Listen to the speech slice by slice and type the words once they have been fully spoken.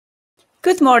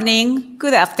Good morning,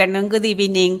 good afternoon, good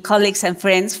evening, colleagues and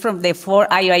friends from the 4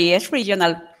 IOIS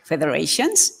regional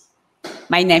federations.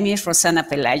 My name is Rosana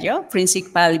Pelayo,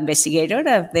 Principal Investigator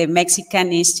of the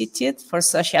Mexican Institute for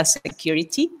Social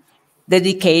Security,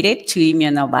 dedicated to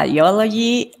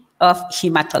immunobiology of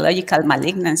hematological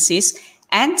malignancies,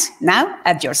 and now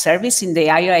at your service in the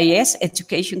IOIS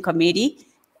Education Committee,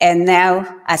 and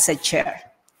now as a chair.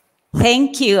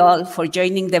 Thank you all for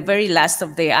joining the very last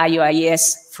of the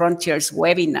IOIS Frontiers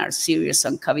webinar series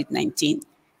on COVID-19.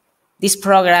 This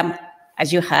program,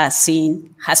 as you have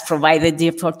seen, has provided the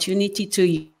opportunity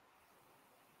to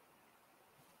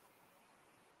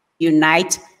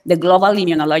unite the global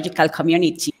immunological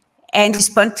community and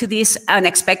respond to this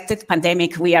unexpected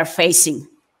pandemic we are facing.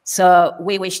 So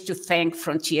we wish to thank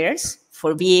Frontiers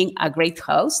for being a great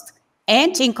host,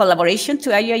 and in collaboration to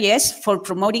IOIS for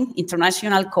promoting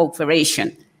international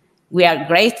cooperation. We are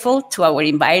grateful to our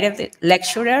invited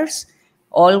lecturers,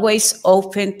 always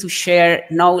open to share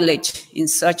knowledge in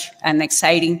such an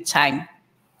exciting time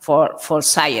for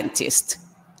scientists.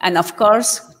 And of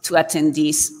course, to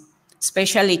attendees,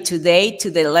 especially today to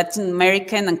the Latin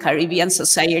American and Caribbean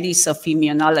Societies of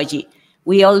Immunology.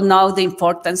 We all know the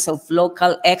importance of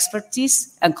local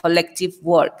expertise and collective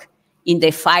work in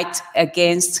the fight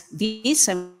against these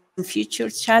and future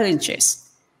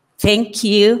challenges. Thank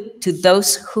you to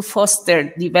those who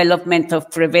foster development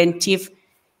of preventive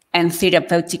and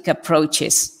therapeutic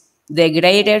approaches. The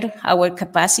greater our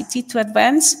capacity to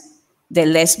advance, the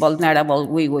less vulnerable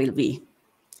we will be.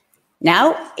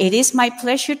 Now, it is my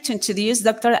pleasure to introduce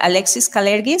Dr. Alexis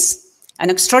Kalergis,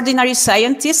 an extraordinary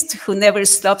scientist who never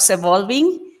stops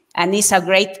evolving and is a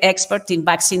great expert in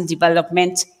vaccine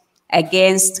development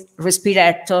against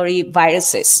respiratory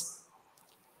viruses.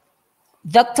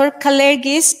 Dr.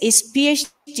 Kalergis is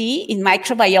PhD in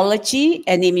microbiology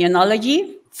and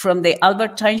immunology from the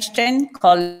Albert Einstein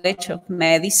College of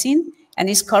Medicine and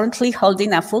is currently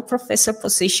holding a full professor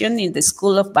position in the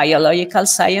School of Biological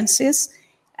Sciences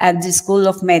and the School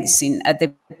of Medicine at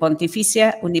the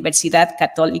Pontificia Universidad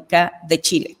Católica de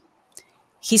Chile.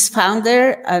 He's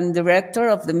founder and director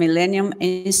of the Millennium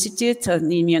Institute of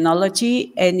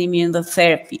Immunology and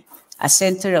Immunotherapy, a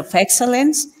center of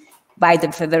excellence by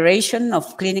the Federation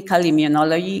of Clinical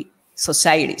Immunology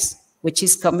Societies, which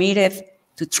is committed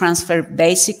to transfer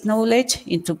basic knowledge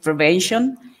into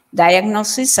prevention,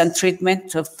 diagnosis, and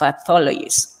treatment of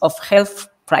pathologies of health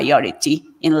priority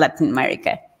in Latin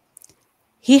America.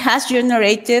 He has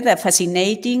generated a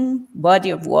fascinating body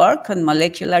of work on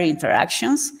molecular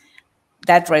interactions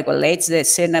that regulates the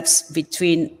synapse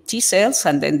between T cells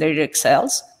and dendritic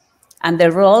cells, and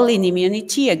the role in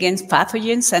immunity against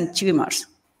pathogens and tumors.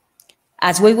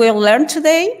 As we will learn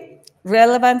today,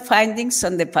 relevant findings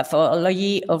on the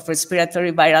pathology of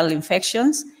respiratory viral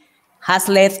infections has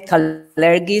led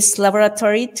Kalergis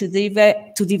Laboratory to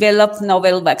develop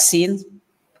novel vaccine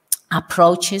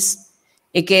approaches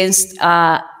against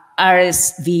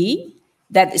RSV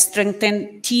that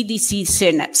strengthen TDC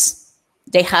synapse.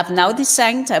 They have now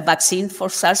designed a vaccine for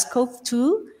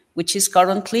SARS-CoV-2, which is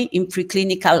currently in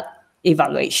preclinical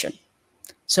evaluation.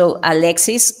 So,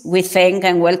 Alexis, we thank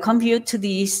and welcome you to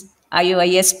this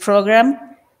IOIS program.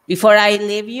 Before I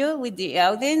leave you with the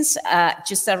audience,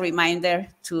 just a reminder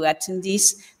to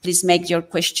attendees, please make your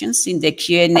questions in the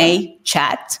Q&A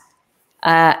chat.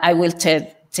 I will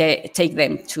take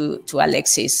them to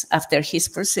Alexis after his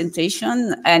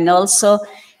presentation. And also,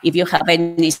 if you have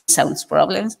any sound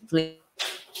problems, please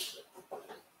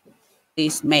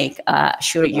make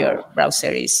sure your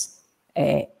browser is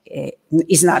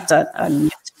not on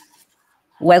mute.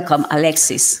 Welcome,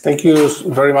 Alexis. Thank you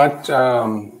very much,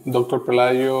 Dr.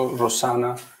 Pelayo,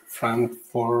 Rosana, Fran,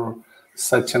 for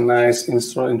such a nice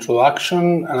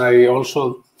introduction. And I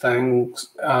also thank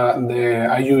the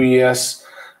IUES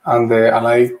and the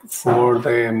ALAIC for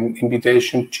the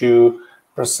invitation to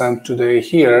present today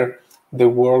here the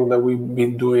work that we've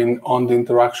been doing on the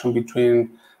interaction between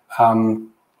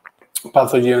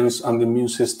pathogens and the immune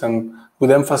system,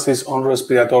 with emphasis on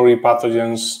respiratory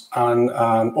pathogens, and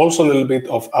also a little bit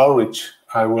of outreach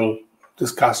I will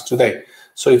discuss today.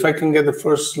 So if I can get the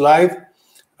first slide.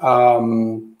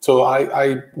 So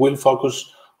I will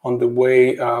focus on the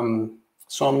way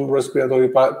some respiratory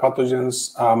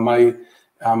pathogens might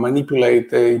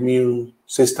manipulate the immune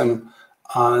system,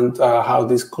 and how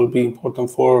this could be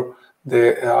important for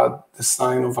the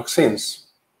design of vaccines.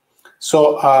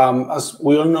 So as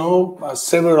we all know,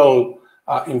 several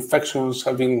infections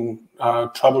have been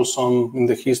troublesome in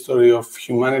the history of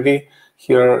humanity.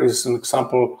 Here is an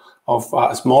example of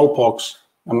smallpox,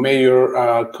 a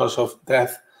major cause of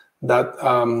death that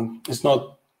is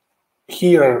not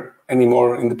here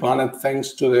anymore in the planet,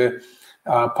 thanks to the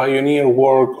pioneer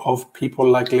work of people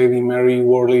like Lady Mary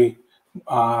Worley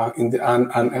and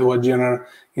Edward Jenner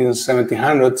in the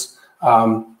 1700s.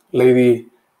 Lady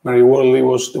Mary Worley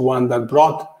was the one that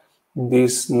brought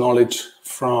this knowledge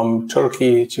from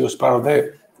Turkey. She was part of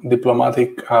the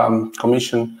diplomatic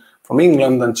commission from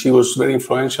England, and she was very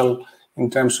influential in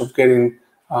terms of getting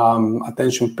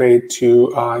attention paid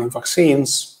to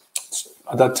vaccines.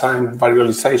 At that time,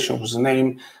 virulization was the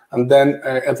name. And then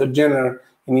Edward Jenner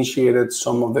initiated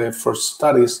some of the first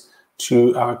studies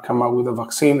to come up with a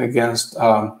vaccine against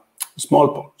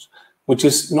smallpox, which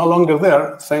is no longer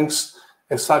there, thanks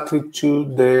exactly to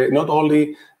not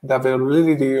only the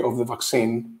availability of the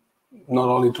vaccine, not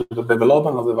only to the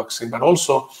development of the vaccine, but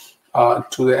also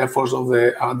to the efforts of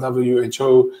the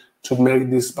WHO to make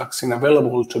this vaccine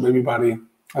available to everybody.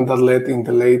 And that led in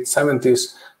the late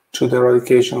 70s to the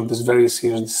eradication of this very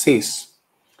serious disease.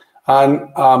 And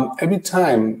every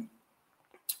time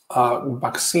a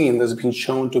vaccine that's been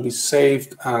shown to be safe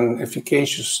and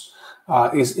efficacious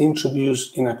is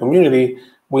introduced in a community,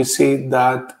 we see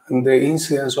that the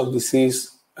incidence of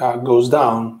disease goes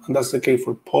down. And that's the case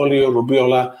for polio,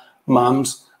 rubella,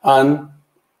 mumps, and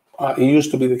it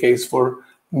used to be the case for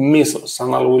measles.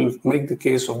 And I will make the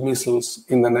case of measles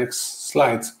in the next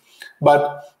slides.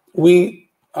 But we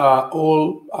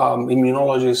all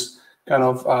immunologists kind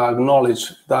of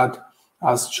acknowledge that,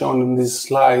 as shown in this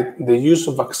slide, the use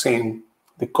of vaccine,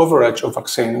 the coverage of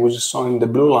vaccine, which is shown in the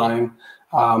blue line,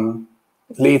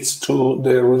 leads to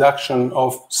the reduction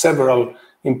of several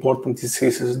important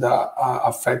diseases that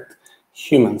affect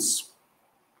humans.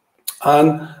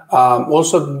 And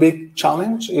also a big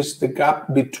challenge is the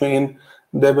gap between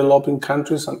developing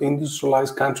countries and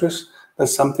industrialized countries.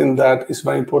 That's something that is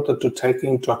very important to take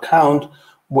into account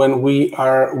when we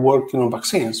are working on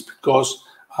vaccines, because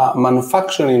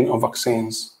manufacturing of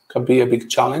vaccines can be a big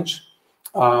challenge.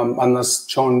 And as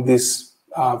shown this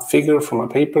figure from a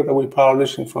paper that we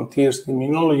published in Frontiers in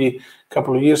Immunology a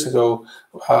couple of years ago,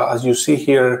 as you see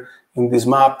here in this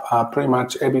map, pretty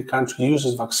much every country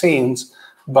uses vaccines,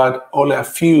 but only a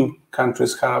few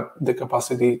countries have the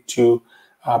capacity to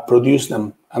produce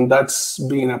them. And that's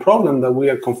been a problem that we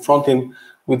are confronting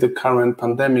with the current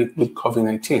pandemic with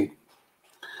COVID-19.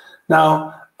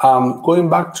 Now, going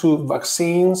back to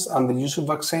vaccines and the use of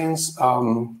vaccines,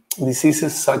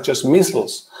 diseases such as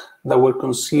measles that were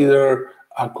considered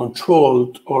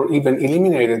controlled or even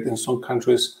eliminated in some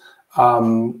countries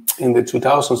in the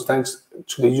 2000s, thanks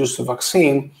to the use of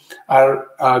vaccine, are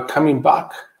coming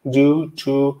back due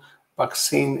to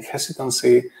vaccine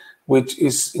hesitancy, which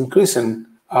is increasing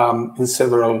in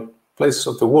several places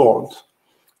of the world.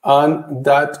 And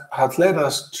that has led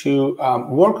us to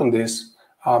work on this.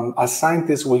 As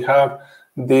scientists, we have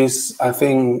this, I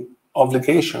think,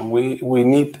 obligation. We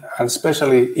need, and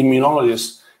especially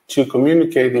immunologists, to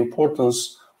communicate the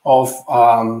importance of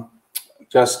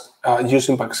just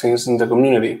using vaccines in the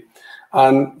community.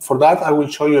 And for that, I will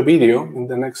show you a video in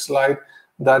the next slide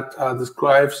that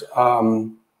describes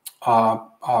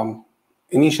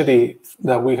initiative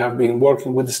that we have been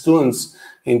working with the students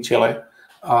in Chile,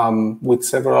 with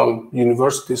several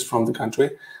universities from the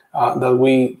country, that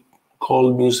we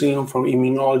call Museum for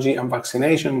Immunology and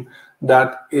Vaccination,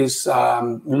 that is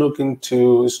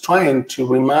trying to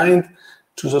remind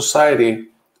to society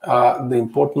the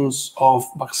importance of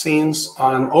vaccines,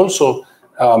 and also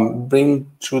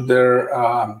bring to their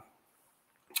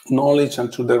knowledge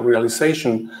and to their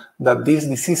realization that these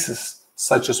diseases,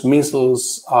 such as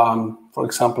measles, for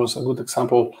example, is a good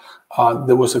example.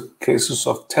 There was a cases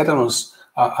of tetanus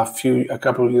a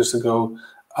couple of years ago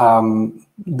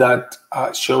that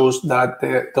shows that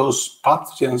those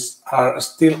pathogens are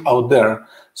still out there,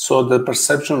 so the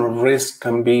perception of risk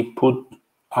can be put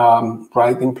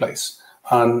right in place.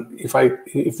 And if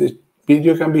the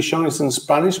video can be shown, it's in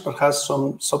Spanish, but has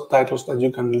some subtitles that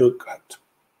you can look at.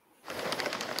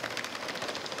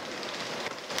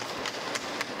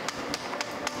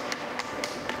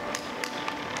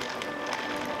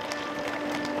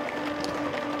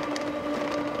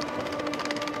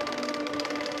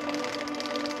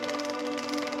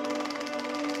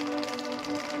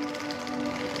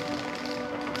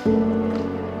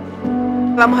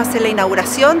 Vamos a hacer la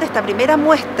inauguración de esta primera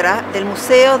muestra del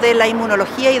Museo de la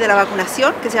Inmunología y de la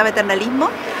Vacunación, que se llama Eternalismo.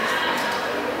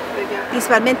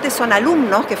 Principalmente son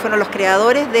alumnos que fueron los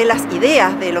creadores de las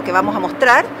ideas de lo que vamos a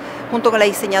mostrar. Junto con la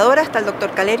diseñadora está el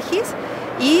doctor Kalergis,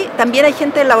 y también hay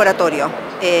gente del laboratorio,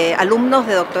 alumnos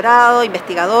de doctorado,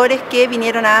 investigadores que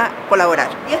vinieron a colaborar.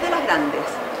 10 de las grandes.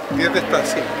 10 de estas,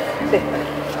 sí. De estas.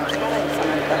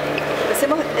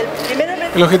 Empecemos el primero.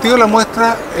 El objetivo de la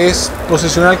muestra es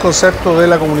posicionar el concepto de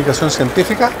la comunicación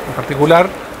científica. En particular,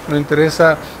 nos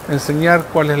interesa enseñar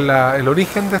cuál es el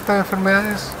origen de estas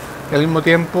enfermedades y al mismo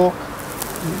tiempo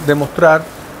demostrar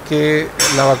que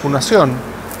la vacunación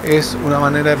es una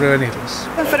manera de prevenirlas.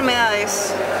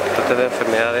 Enfermedades. Este de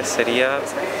enfermedades sería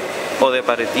o de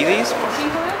parotidis.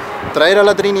 Traer a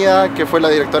la Trinidad, que fue la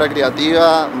directora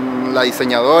creativa, la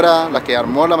diseñadora, la que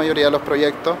armó la mayoría de los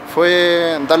proyectos,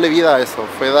 fue darle vida a eso,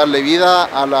 fue darle vida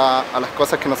a las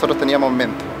cosas que nosotros teníamos en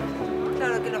mente.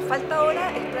 Claro, lo que nos falta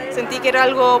ahora es traer... Sentí que era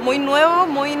algo muy nuevo,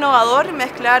 muy innovador,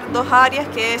 mezclar dos áreas,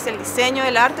 que es el diseño,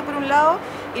 el arte por un lado,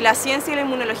 y la ciencia y la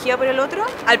inmunología por el otro.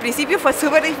 Al principio fue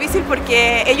súper difícil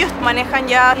porque ellos manejan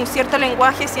ya un cierto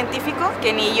lenguaje científico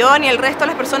que ni yo ni el resto de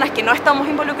las personas que no estamos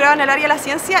involucrados en el área de la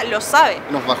ciencia lo sabe.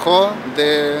 Nos bajó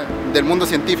del mundo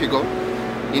científico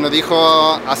y nos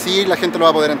dijo, así la gente lo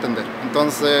va a poder entender.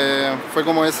 Entonces fue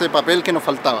como ese papel que nos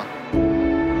faltaba.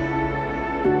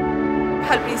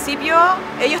 Al principio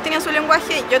ellos tenían su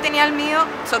lenguaje, yo tenía el mío,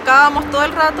 chocábamos todo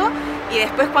el rato. Y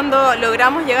después cuando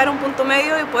logramos llegar a un punto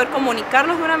medio y poder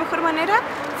comunicarnos de una mejor manera,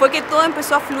 fue que todo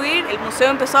empezó a fluir, el museo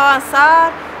empezó a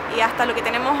avanzar y hasta lo que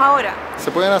tenemos ahora.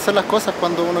 Se pueden hacer las cosas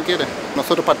cuando uno quiere.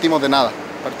 Nosotros partimos de nada,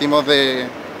 partimos de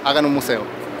hagan un museo.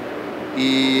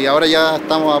 Y ahora ya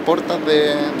estamos a puertas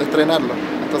de estrenarlo,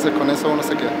 entonces con eso uno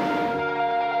se queda.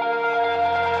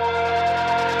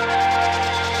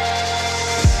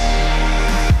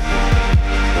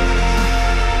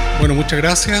 Bueno, muchas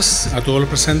gracias a todos los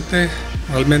presentes.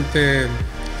 Realmente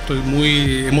estoy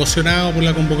muy emocionado por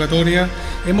la convocatoria.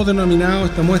 Hemos denominado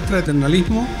esta muestra de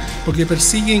eternalismo porque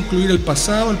persigue incluir el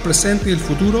pasado, el presente y el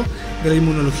futuro de la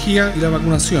inmunología y la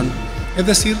vacunación, es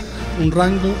decir, un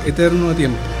rango eterno de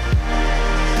tiempo.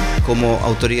 Como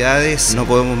autoridades no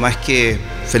podemos más que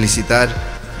felicitar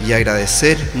y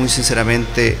agradecer muy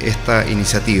sinceramente esta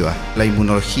iniciativa. La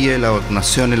inmunología y la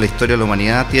vacunación en la historia de la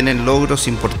humanidad tienen logros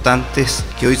importantes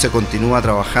que hoy se continúa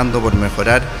trabajando por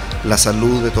mejorar la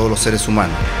salud de todos los seres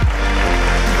humanos.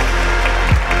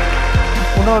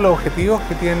 Uno de los objetivos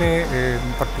que tiene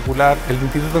en particular el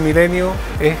Instituto Milenio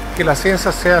es que la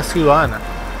ciencia sea ciudadana,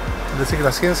 es decir, que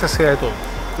la ciencia sea de todos.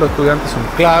 Los estudiantes son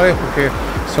claves porque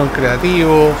son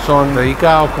creativos, son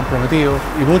dedicados, comprometidos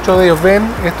y muchos de ellos ven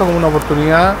esto como una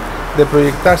oportunidad de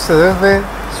proyectarse desde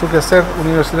su quehacer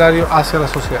universitario hacia la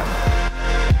sociedad.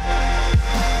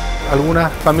 Algunas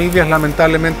familias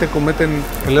lamentablemente cometen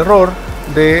el error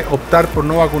de optar por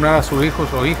no vacunar a sus hijos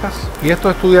o hijas y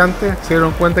estos estudiantes se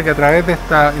dieron cuenta que a través de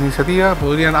esta iniciativa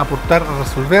podrían aportar a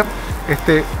resolver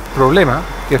este problema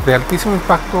que es de altísimo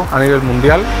impacto a nivel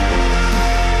mundial.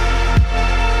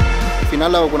 Al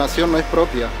final la vacunación no es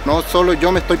propia, no solo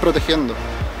yo me estoy protegiendo,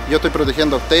 yo estoy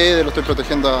protegiendo a ustedes, lo estoy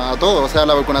protegiendo a todos, o sea,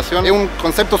 la vacunación es un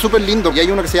concepto súper lindo y hay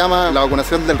uno que se llama la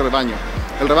vacunación del rebaño.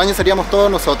 El rebaño seríamos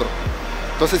todos nosotros.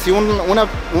 Entonces, si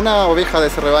una oveja de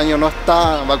ese rebaño no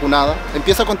está vacunada,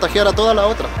 empieza a contagiar a toda la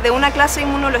otra. De una clase de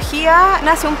inmunología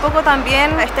nace un poco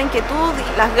también esta inquietud,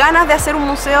 las ganas de hacer un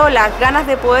museo, las ganas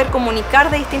de poder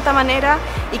comunicar de distinta manera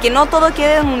y que no todo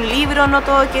quede en un libro, no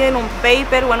todo quede en un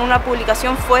paper o en una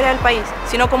publicación fuera del país,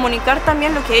 sino comunicar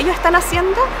también lo que ellos están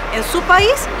haciendo en su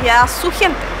país y a su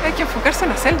gente. Hay que enfocarse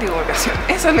en hacer divulgación,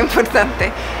 eso es lo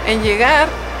importante, en llegar,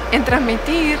 en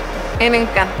transmitir, en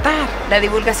encantar. La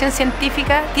divulgación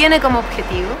científica tiene como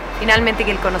objetivo, finalmente,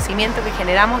 que el conocimiento que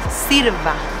generamos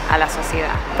sirva a la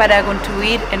sociedad, para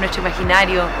contribuir en nuestro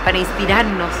imaginario, para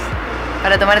inspirarnos,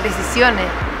 para tomar decisiones.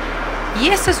 Y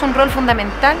eso es un rol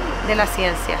fundamental de la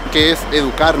ciencia. Que es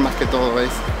educar más que todo, es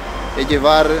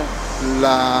llevar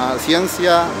la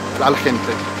ciencia a la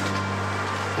gente.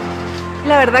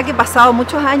 La verdad que he pasado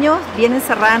muchos años bien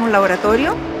encerrada en un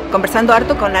laboratorio, conversando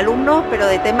harto con alumnos, pero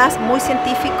de temas muy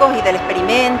científicos y del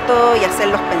experimento y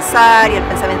hacerlos pensar y el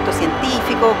pensamiento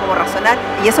científico, cómo razonar.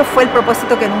 Y eso fue el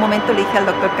propósito que en un momento le dije al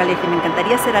doctor Kalergis, me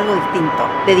encantaría hacer algo distinto,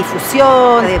 de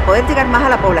difusión, de poder llegar más a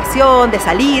la población, de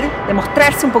salir, de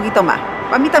mostrarse un poquito más.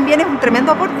 Para mí también es un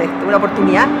tremendo aporte, una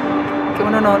oportunidad que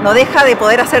uno no deja de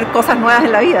poder hacer cosas nuevas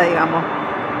en la vida, digamos.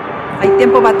 Hay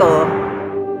tiempo para todo.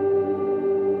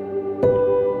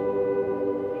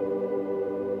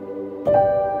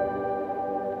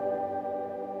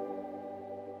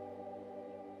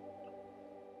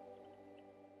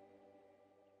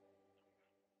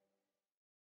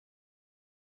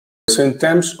 So in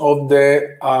terms of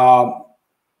the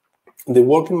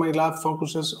work in my lab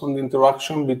focuses on the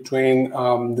interaction between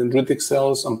dendritic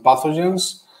cells and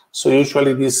pathogens. So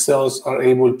usually these cells are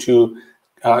able to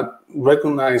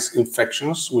recognize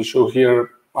infections. We show here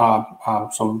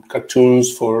some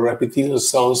cartoons for epithelial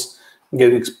cells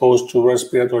getting exposed to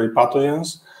respiratory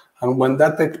pathogens. And when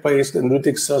that takes place, the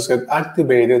dendritic cells get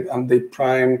activated and they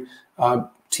prime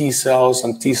T cells,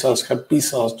 and T cells have B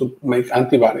cells to make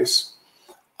antibodies.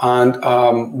 And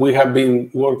we have been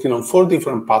working on 4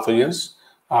 different pathogens: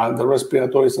 the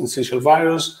respiratory syncytial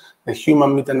virus, the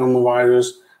human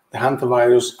metapneumovirus, the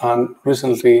hantavirus, and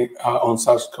recently on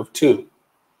SARS-CoV-2.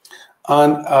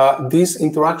 And this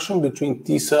interaction between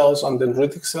T cells and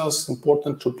dendritic cells is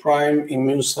important to prime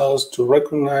immune cells to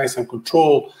recognize and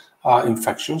control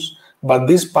infections. But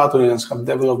these pathogens have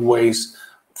developed ways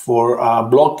for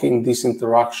blocking this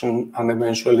interaction and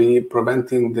eventually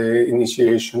preventing the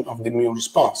initiation of the immune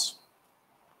response.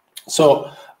 So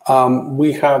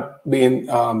we have been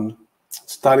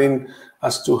studying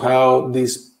as to how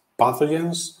these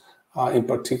pathogens, in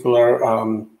particular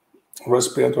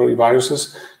respiratory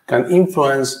viruses, can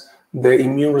influence the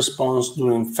immune response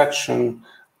during infection,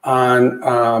 and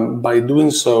by doing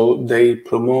so, they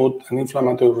promote an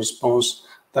inflammatory response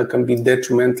that can be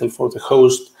detrimental for the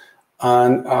host,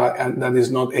 and that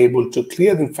is not able to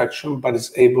clear the infection, but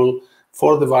is able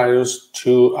for the virus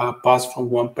to pass from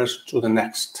one person to the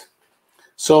next.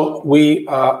 So we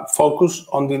focus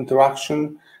on the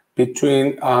interaction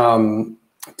between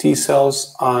T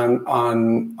cells and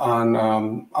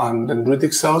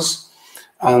dendritic cells.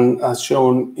 And as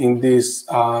shown in these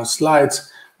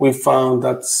slides, we found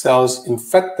that cells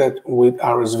infected with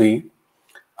RSV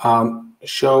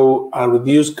show a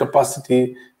reduced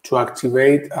capacity to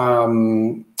activate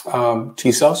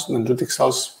T cells. Dendritic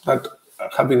cells that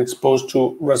have been exposed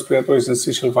to respiratory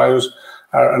syncytial virus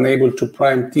are unable to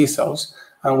prime T cells.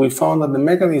 And we found that the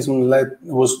mechanism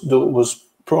was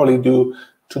probably due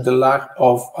to the lack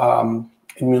of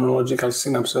immunological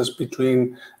synapses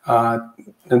between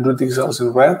dendritic cells in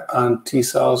red and T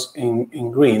cells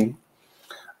in green.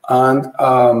 And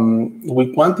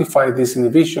we quantified this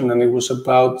inhibition, and it was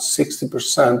about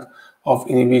 60% of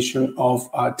inhibition of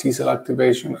T cell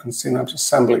activation and synapse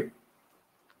assembly.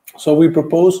 So we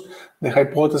proposed the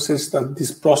hypothesis that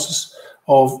this process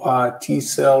of T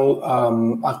cell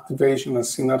activation and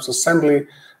synapse assembly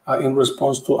in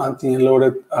response to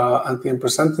antigen-loaded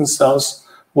antigen-presenting cells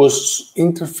was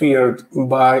interfered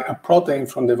by a protein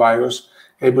from the virus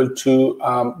able to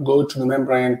go to the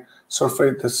membrane,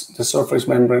 the surface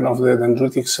membrane of the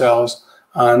dendritic cells,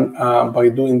 and by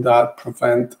doing that,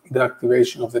 prevent the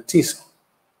activation of the T cell.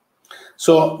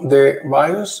 So the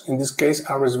virus, in this case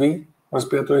RSV,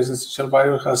 respiratory syncytial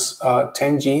virus, has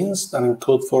 10 genes that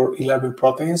encode for 11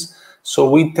 proteins. So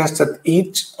we tested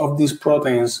each of these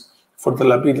proteins for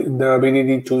their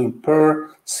ability to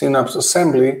impair synapse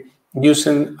assembly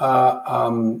using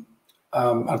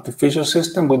artificial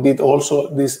system. We did also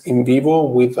this in vivo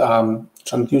with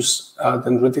transduced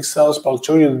dendritic cells, but I'll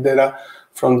show you the data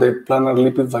from the planar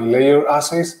lipid bilayer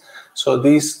assays. So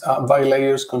these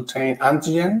bilayers contain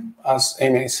antigen as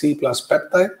MAC plus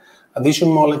peptide, addition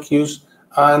molecules,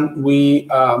 and we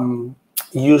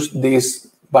use these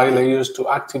bilayers to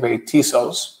activate T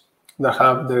cells that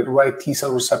have the right T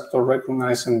cell receptor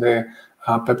recognizing the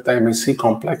peptide MAC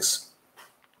complex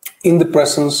in the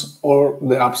presence or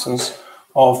the absence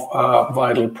of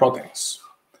vital proteins.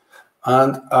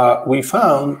 And we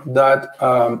found that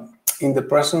in the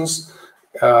presence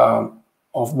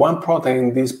of one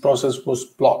protein, this process was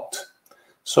blocked.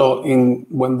 So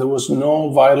when there was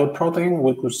no vital protein,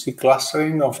 we could see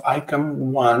clustering of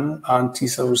ICAM1 and T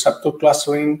cell receptor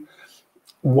clustering.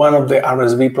 One of the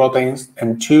RSV proteins,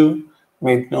 M2,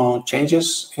 made no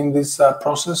changes in this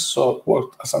process, so it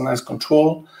worked as a nice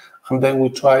control. And then we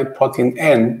tried protein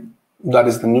N, that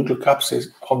is the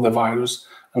nucleocapsid of the virus,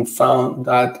 and found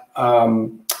that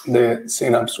the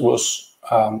synapse was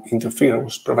interfered,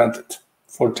 was prevented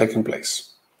from taking place.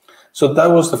 So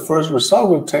that was the first result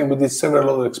we obtained. We did several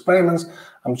other experiments.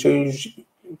 I'm showing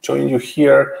you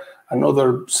here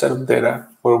another set of data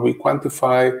where we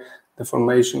quantify the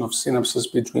formation of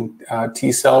synapses between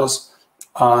T cells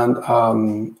and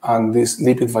these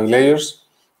lipid bilayers.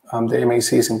 The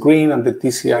MAC is in green and the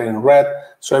TCI in red.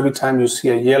 So every time you see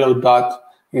a yellow dot,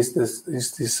 is a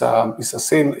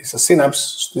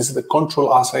synapse. This is the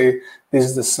control assay. This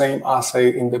is the same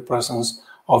assay in the presence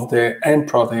of the N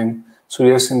protein,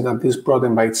 suggesting that this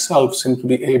protein by itself seems to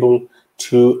be able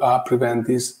to prevent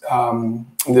this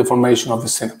the formation of the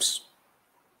synapse.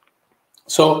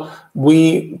 So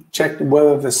we checked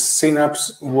whether the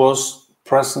synapse was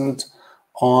present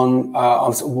on,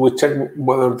 we checked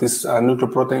whether this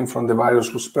nucleoprotein from the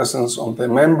virus was present on the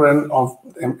membrane of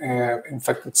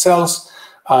infected cells.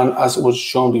 And as was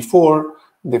shown before,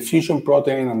 the fusion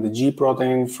protein and the G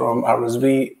protein from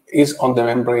RSV is on the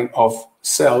membrane of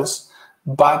cells,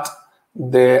 but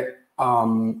the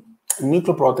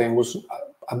nucleoprotein was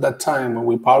at that time when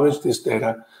we published this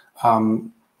data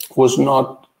was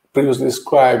not previously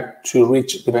described to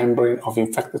reach the membrane of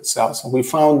infected cells. And we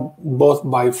found both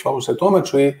by flow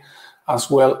cytometry as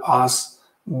well as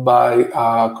by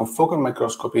confocal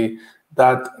microscopy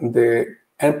that the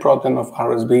N protein of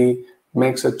RSV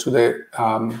makes it to the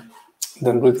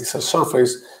dendritic cell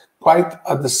surface quite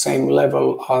at the same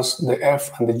level as the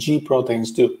F and the G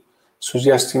proteins do,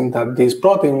 suggesting that this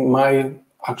protein might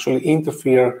actually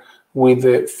interfere with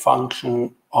the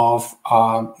function of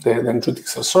the dendritic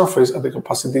cell surface at the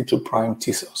capacity to prime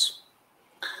T cells.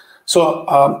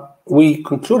 So we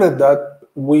concluded that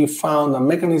we found a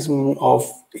mechanism of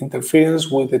interference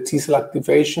with the T cell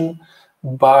activation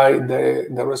by the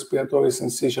respiratory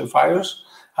syncytial virus,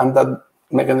 and that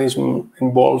mechanism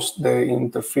involves the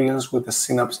interference with the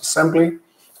synapse assembly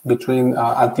between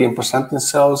antigen presenting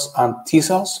cells and T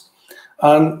cells.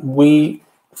 And we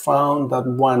found that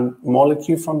one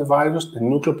molecule from the virus, the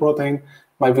nucleoprotein,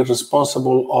 might be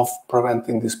responsible of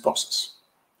preventing this process.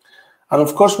 And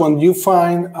of course, when you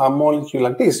find a molecule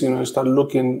like this, you start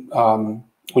looking,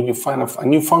 when you find a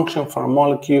new function for a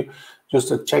molecule, just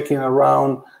start checking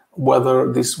around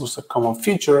whether this was a common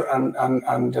feature,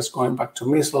 and just going back to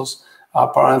measles,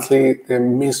 apparently the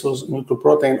measles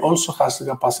nucleoprotein also has the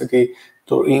capacity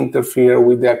to interfere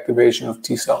with the activation of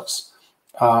T cells.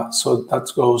 So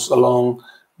that goes along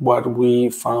what we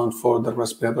found for the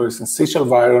respiratory syncytial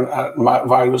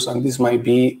virus, and this might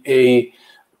be a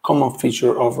common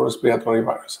feature of respiratory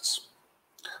viruses.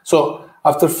 So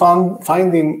after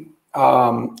finding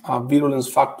a virulence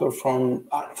factor from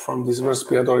this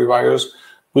respiratory virus,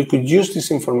 we could use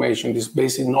this information, this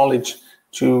basic knowledge,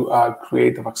 to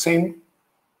create a vaccine,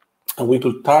 and we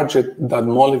could target that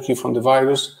molecule from the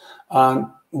virus. And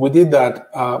we did that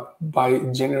by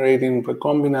generating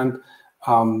recombinant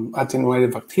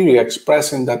attenuated bacteria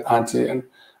expressing that antigen.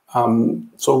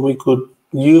 So we could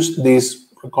use this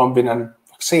recombinant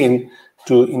vaccine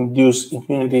to induce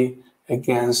immunity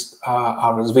against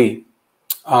RSV.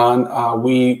 And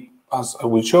we, as I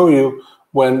will show you,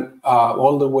 went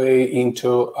all the way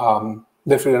into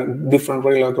different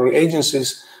regulatory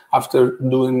agencies after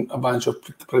doing a bunch of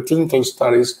preclinical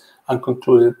studies, and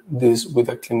concluded this with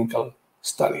a clinical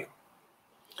study.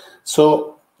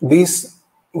 So these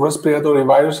respiratory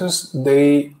viruses,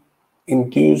 they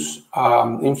induce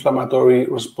inflammatory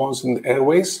response in the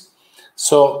airways.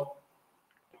 So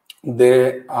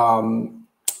this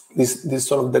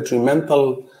sort of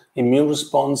detrimental immune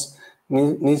response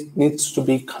needs to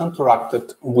be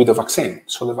counteracted with a vaccine.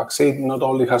 So the vaccine not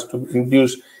only has to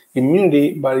induce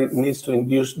immunity, but it needs to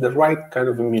induce the right kind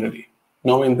of immunity,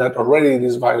 knowing that already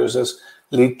these viruses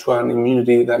lead to an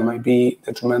immunity that might be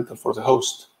detrimental for the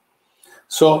host.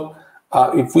 So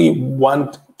if we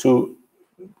want to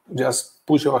just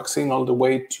push a vaccine all the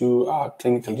way to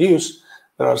clinical use,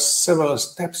 there are several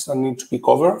steps that need to be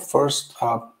covered. First,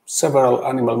 several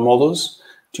animal models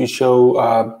to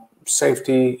show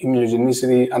safety,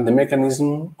 immunogenicity, and the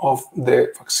mechanism of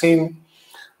the vaccine.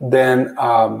 Then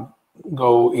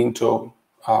go into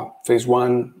phase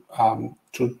 1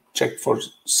 to check for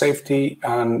safety,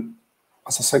 and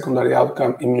as a secondary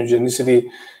outcome, immunogenicity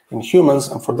in humans.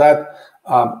 And for that,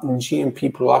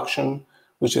 GMP production,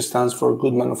 which stands for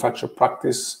good manufacture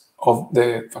practice of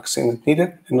the vaccine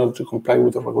needed in order to comply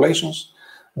with the regulations.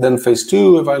 Then phase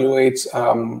 2 evaluates,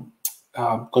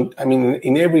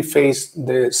 in every phase,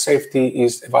 the safety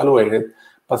is evaluated,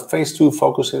 but phase 2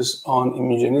 focuses on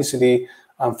immunogenicity,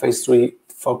 and phase 3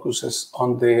 focuses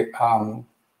on the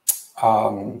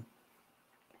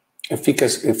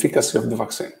efficacy of the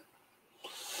vaccine.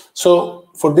 So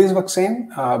for this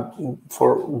vaccine,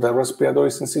 for the respiratory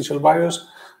syncytial virus,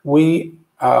 we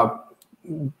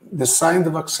designed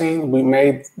the vaccine. We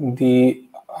made the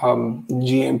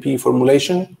GMP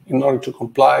formulation in order to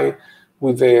comply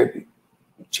with the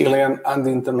Chilean and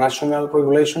the international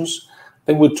regulations.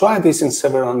 Then we tried this in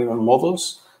several animal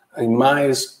models, in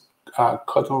mice,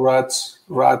 cotton rats.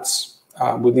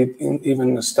 We did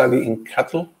even a study in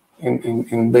cattle,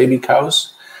 in baby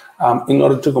cows, in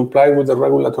order to comply with the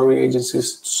regulatory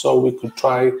agencies, so we could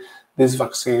try this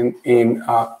vaccine in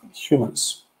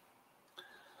humans.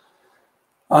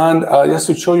 And just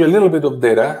to show you a little bit of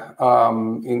data,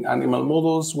 in animal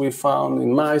models, we found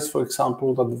in mice, for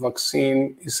example, that the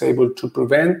vaccine is able to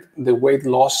prevent the weight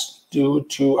loss due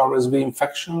to RSV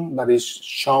infection that is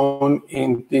shown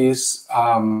in these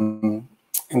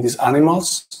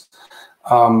animals.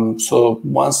 So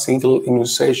one single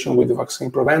immunization with the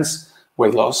vaccine prevents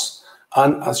weight loss.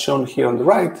 And as shown here on the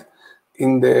right,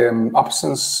 in the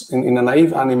absence, in a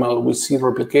naive animal, we see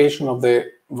replication of the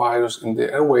virus in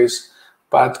the airways,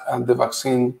 but the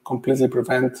vaccine completely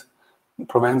prevents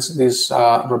prevents this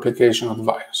replication of the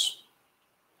virus.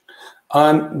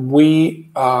 And we,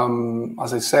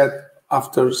 as I said,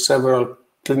 after several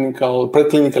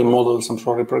preclinical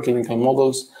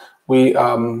models, we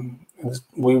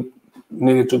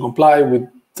needed to comply with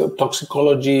the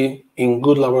toxicology in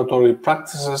good laboratory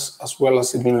practices as well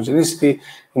as immunogenicity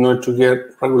in order to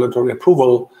get regulatory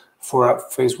approval for a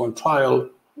phase 1 trial.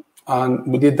 And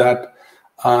we did that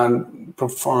and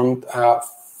performed a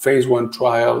phase 1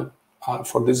 trial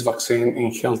for this vaccine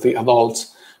in healthy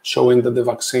adults, showing that the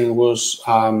vaccine was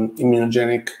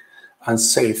immunogenic and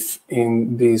safe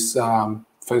in this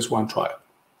phase 1 trial.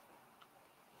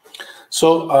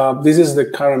 So this is the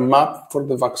current map for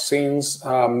the vaccines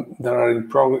that are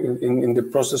in the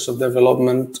process of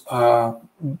development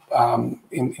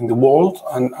in the world,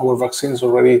 and our vaccines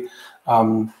already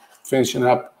finishing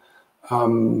up,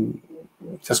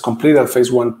 just completed a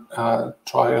phase 1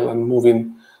 trial and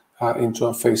moving into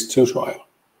a phase 2 trial.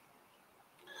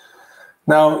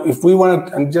 Now, if we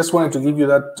wanted, I just wanted to give you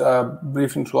that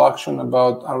brief introduction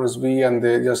about RSV, and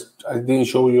I didn't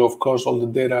show you, of course, all the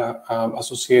data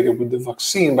associated with the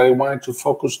vaccine, but I wanted to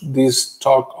focus this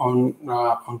talk on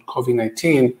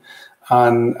COVID-19.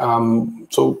 And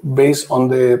so based on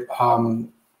the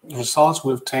results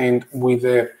we obtained with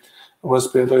the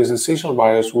respiratory syncytial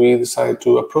virus, we decided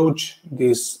to approach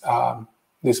this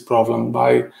problem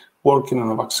by working on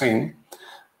a vaccine.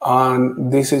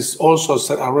 And this is also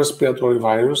a respiratory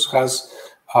virus, has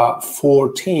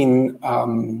 14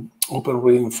 open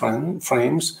reading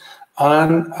frames.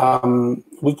 And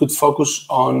we could focus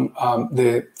on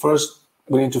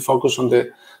we need to focus on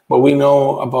what we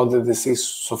know about the disease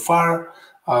so far.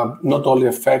 Not only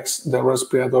affects the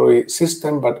respiratory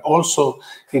system, but also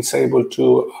it's able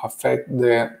to affect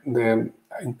the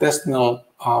intestinal,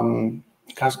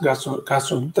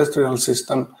 gastrointestinal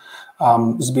system.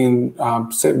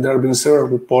 There have been several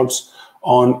reports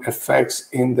on effects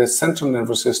in the central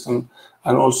nervous system,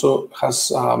 and also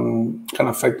can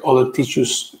affect other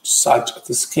tissues such as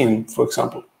the skin, for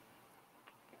example.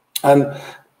 And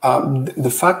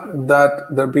the fact that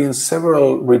there have been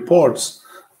several reports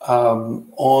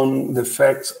on the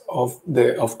effects of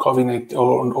COVID-19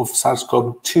 or of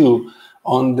SARS-CoV-2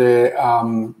 on the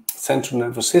central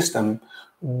nervous system,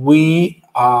 we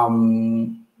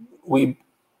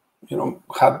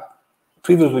had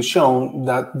previously shown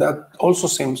that also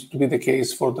seems to be the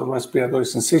case for the respiratory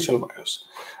syncytial virus.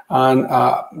 And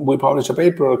we published a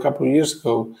paper a couple of years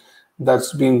ago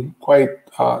that's been quite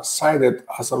cited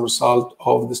as a result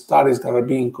of the studies that are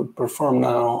being performed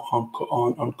now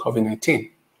on COVID-19.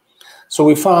 So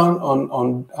we found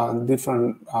on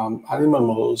different animal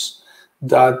models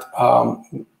that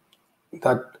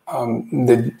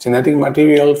the genetic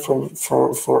material for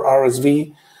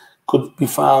RSV could be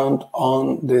found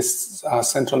on this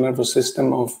central nervous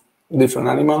system of different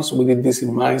animals. We did this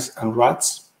in mice and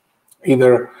rats.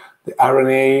 Either the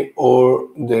RNA or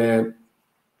the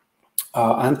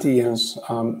antigens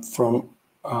from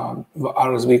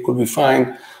RSV could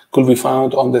be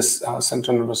found on this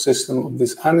central nervous system of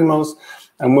these animals.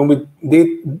 And when we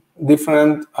did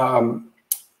different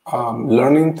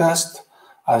learning tests,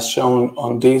 as shown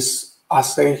on this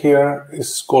assay here,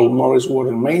 it's called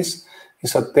Morris-Warden maze.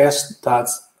 It's a test that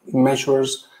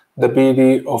measures the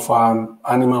ability of an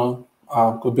animal,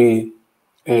 could be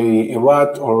a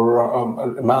rat or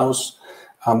a mouse,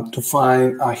 to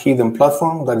find a hidden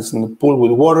platform that is in the pool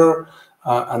with water,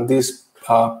 and this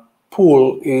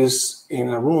pool is in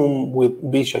a room with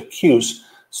visual cues.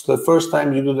 So the first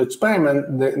time you do the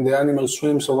experiment, the animal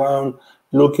swims around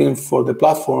looking for the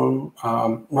platform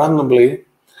randomly,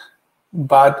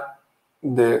 but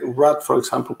the rat, for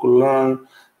example, could learn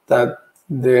that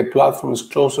the platform is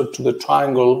closer to the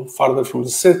triangle, farther from the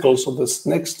circle, so the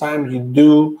next time you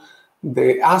do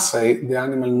the assay, the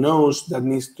animal knows that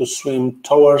needs to swim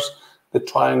towards the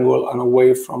triangle and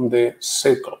away from the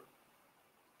circle.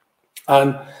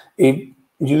 And if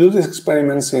you do these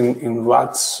experiments in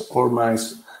rats or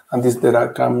mice, and this data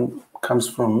comes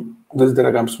from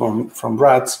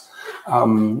rats,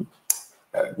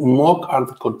 mock are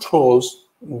the controls,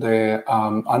 the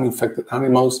uninfected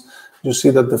animals. You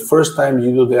see that the first time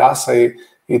you do the assay,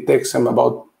 it takes them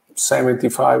about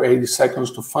 75, 80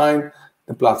 seconds to find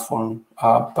the platform.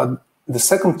 But the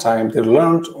second time they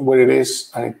learned where it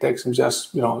is, and it takes them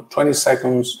just 20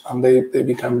 seconds, and they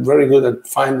become very good at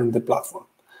finding the platform.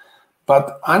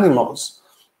 But animals,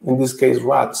 in this case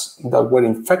rats, that were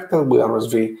infected with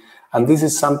RSV, and this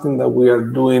is something that we are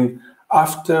doing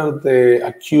after the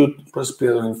acute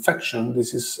respiratory infection.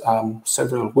 This is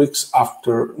several weeks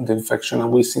after the infection,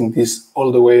 and we've seen this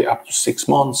all the way up to 6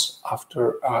 months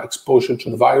after exposure to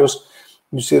the virus.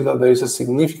 you see that there is a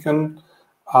significant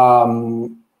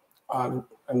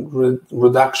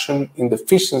reduction in the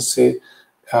efficiency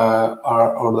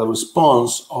or the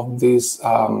response of these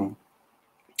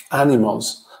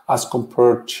animals as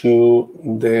compared to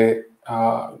the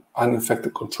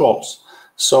uninfected controls.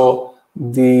 So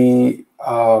the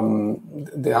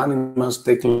animals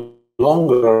take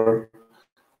longer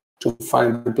to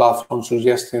find the platform,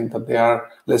 suggesting that they are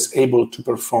less able to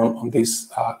perform on this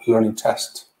learning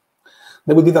test.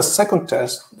 Then we did a second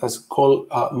test that's called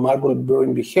marble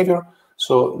bearing behavior.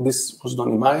 So this was done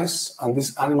in mice, and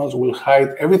these animals will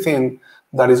hide everything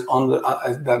that is on the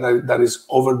that is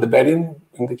over the bedding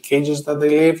in the cages that they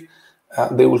live.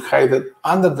 They will hide it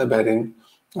under the bedding,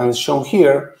 and it's shown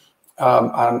here.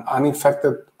 An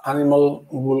uninfected animal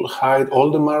will hide all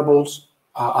the marbles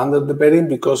under the bedding,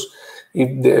 because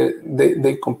if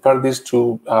they compare this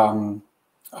to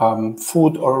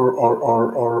food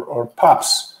or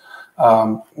pups,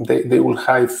 they will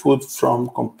hide food from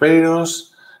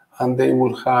competitors, and they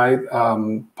will hide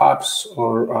pups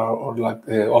or like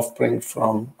the offspring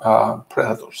from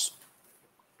predators.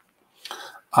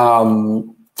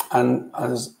 And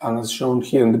as shown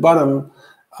here in the bottom,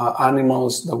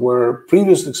 animals that were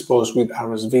previously exposed with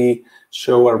RSV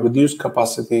show a reduced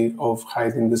capacity of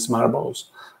hiding these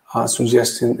marbles,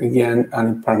 suggesting again an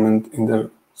impairment in the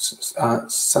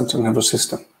central nervous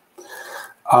system.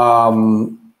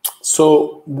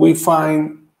 So we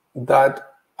find that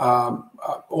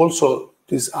also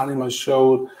these animals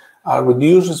showed a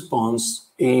reduced response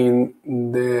in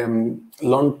the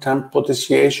long-term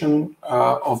potentiation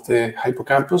of the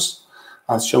hippocampus.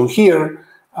 As shown here,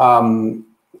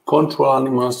 control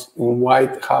animals in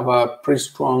white have a pretty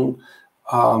strong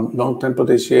long-term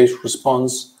potentiation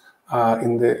response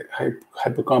in the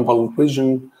hippocampal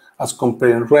region, as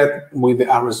compared in red with the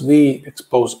RSV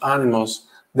exposed animals.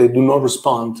 They do not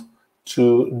respond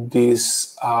to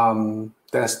this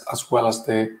test as well as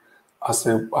the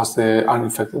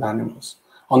uninfected animals.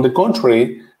 On the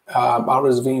contrary,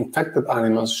 RSV infected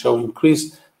animals show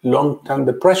increased long-term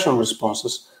depression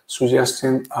responses,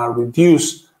 suggesting a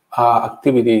reduced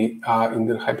activity in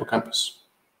the hippocampus.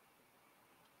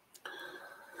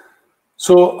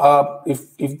 So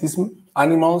if these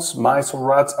animals, mice or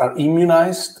rats, are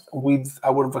immunized with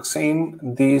our vaccine,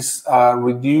 these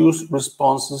reduced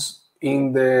responses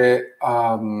in the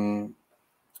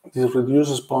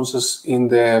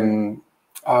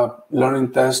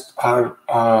learning test are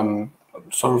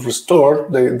sort of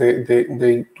restored.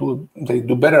 They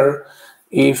do better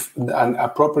if a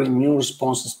proper immune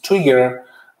response is triggered.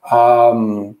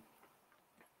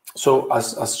 So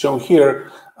as shown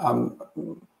here,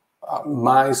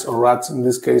 mice or rats, in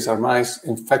this case are mice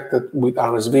infected with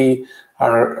RSV,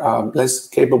 are less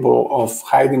capable of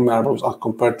hiding marbles as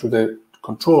compared to the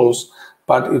controls.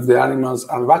 But if the animals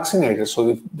are vaccinated, so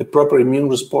if the proper immune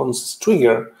response is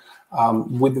triggered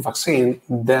with the vaccine,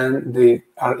 then they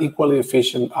are equally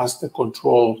efficient as the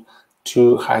control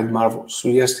to hide marbles,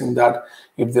 suggesting that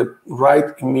if the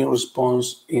right immune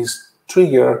response is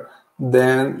triggered,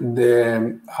 then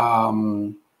the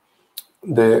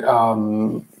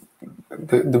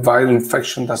viral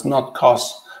infection does not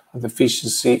cause a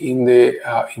deficiency in the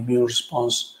immune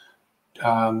response,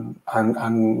 and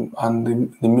the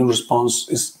immune response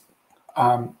is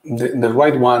the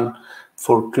right one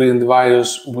for clearing the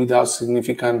virus without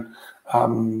significant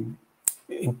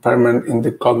impairment in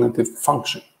the cognitive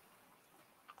function.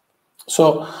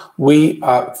 So we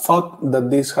thought that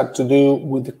this had to do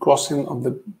with the crossing of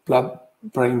the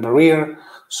blood-brain barrier.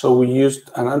 So we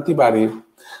used an antibody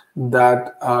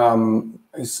that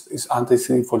is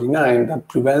anti-CD49 that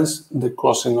prevents the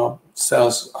crossing of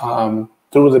cells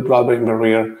through the blood-brain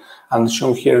barrier. And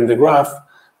shown here in the graph,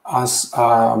 as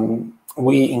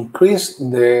we increase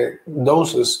the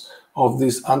doses of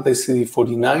this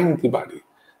anti-CD49 antibody,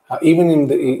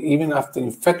 even after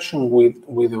infection with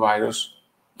the virus,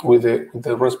 with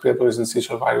the respiratory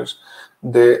syncytial virus,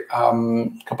 the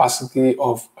capacity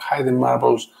of hiding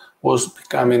marbles was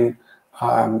becoming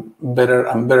better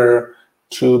and better,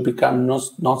 to become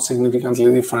not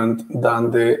significantly different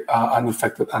than the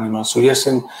uninfected animals,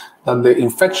 suggesting that the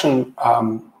infection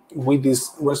with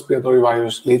this respiratory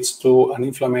virus leads to an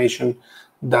inflammation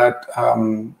that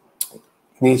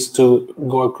needs to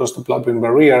go across the blood-brain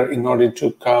barrier in order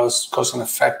to cause an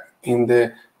effect in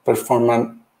the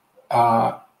performance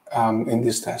in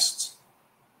these tests.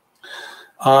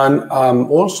 And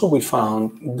also we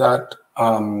found that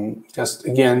just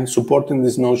again supporting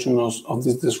this notion of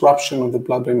this disruption of the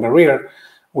blood-brain barrier,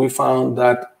 we found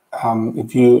that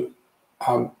if you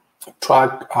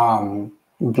track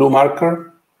blue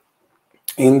marker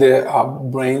in the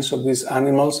brains of these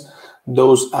animals,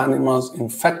 those animals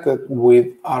infected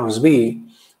with RSV,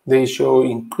 they show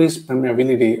increased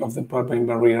permeability of the blood-brain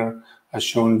barrier, as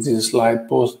shown in this slide,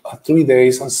 both at 3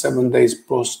 days and 7 days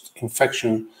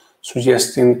post-infection,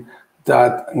 suggesting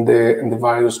that the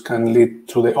virus can lead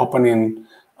to the opening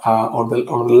or the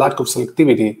lack of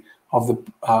selectivity of the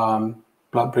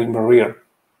blood-brain barrier.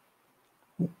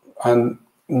 And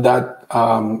that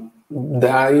dye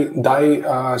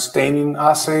staining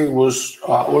assay was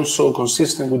also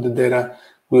consistent with the data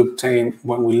we obtained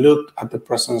when we looked at the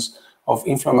presence of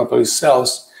inflammatory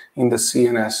cells in the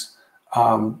CNS.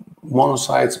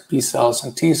 Monocytes, B cells,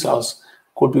 and T cells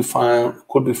could be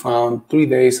found 3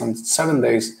 days and 7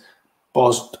 days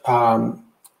post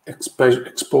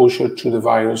exposure to the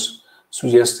virus,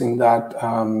 suggesting that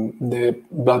the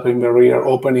blood-brain barrier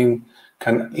opening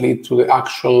can lead to the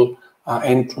actual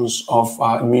entrance of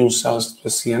immune cells to the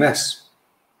CNS.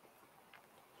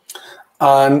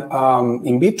 And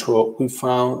in vitro, we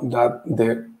found that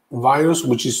the virus,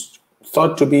 which is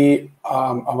thought to be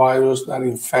a virus that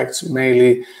infects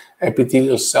mainly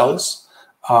epithelial cells,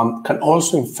 can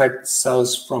also infect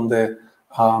cells from the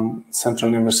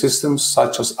central nervous system,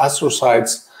 such as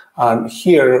astrocytes. And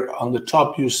here on the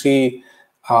top, you see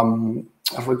a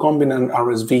recombinant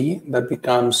RSV that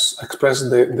expresses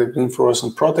the green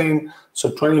fluorescent protein. So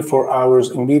 24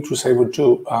 hours in vitro is able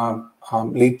to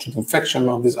lead to the infection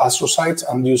of these astrocytes,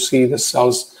 and you see the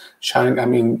cells showing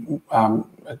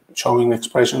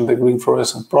expression of the green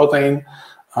fluorescent protein.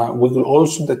 We will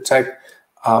also detect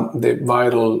the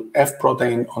viral F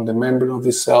protein on the membrane of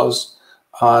these cells,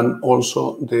 and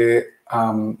also the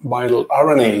viral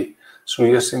RNA,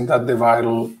 suggesting that the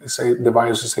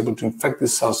virus is able to infect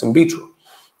these cells in vitro,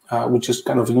 which is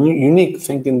kind of unique,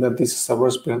 thinking that this is a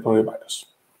respiratory virus.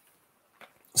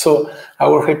 So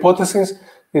our hypothesis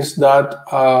is that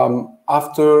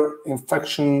after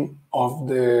infection of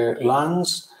the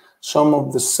lungs, some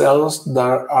of the cells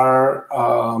that are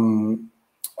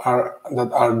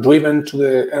driven to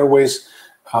the airways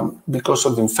because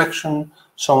of the infection,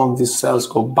 some of these cells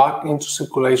go back into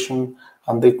circulation,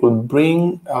 and they could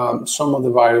bring some of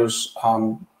the virus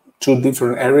to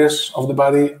different areas of the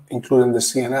body, including the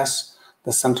CNS,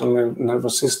 the central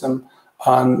nervous system,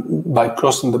 and by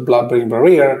crossing the blood-brain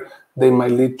barrier, they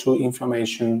might lead to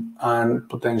inflammation and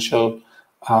potential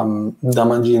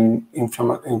damaging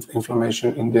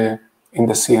inflammation in the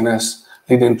CNS,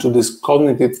 leading to this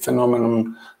cognitive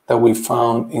phenomenon that we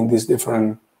found in these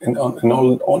different in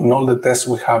all the tests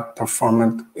we have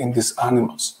performed in these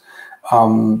animals,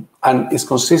 and it's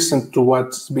consistent to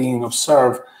what's being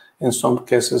observed in some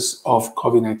cases of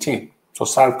COVID-19. So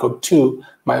SARS-CoV-2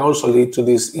 might also lead to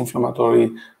this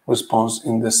inflammatory response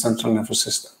in the central nervous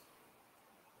system.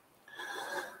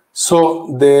 So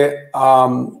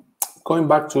going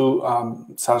back to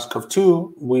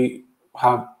SARS-CoV-2, we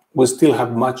still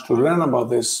have much to learn about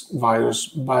this virus,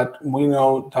 but we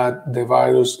know that the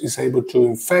virus is able to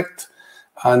infect,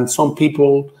 and some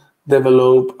people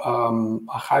develop a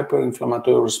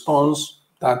hyperinflammatory response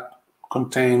that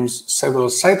contains several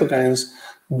cytokines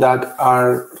that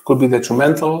could be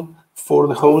detrimental for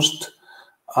the host,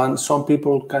 and some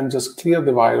people can just clear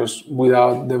the virus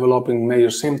without developing major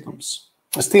symptoms.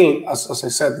 Still, as I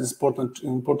said, it's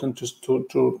important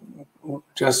to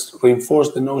just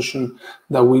reinforce the notion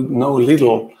that we know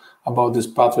little about this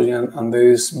pathogen, and there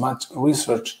is much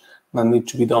research that needs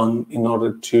to be done in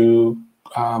order to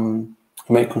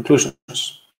make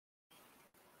conclusions.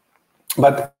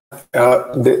 But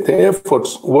the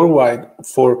efforts worldwide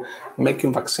for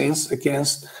making vaccines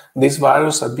against this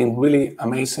virus have been really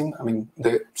amazing. I mean,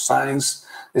 the science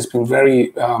has been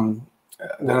very,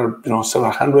 there are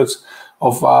several hundreds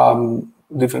of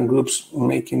different groups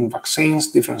making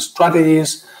vaccines, different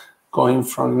strategies, going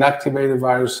from inactivated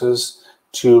viruses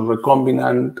to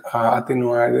recombinant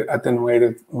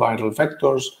attenuated viral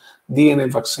vectors, DNA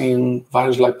vaccine,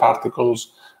 virus-like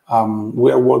particles.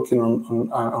 We are working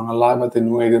on a lab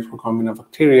attenuated recombinant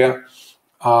bacteria,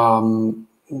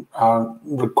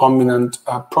 recombinant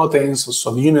proteins,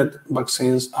 subunit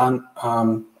vaccines, and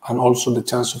also the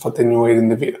chance of attenuating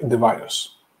the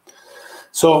virus.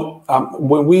 So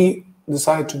when we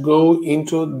decided to go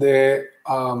into the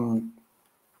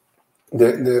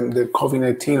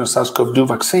COVID-19 or SARS-CoV-2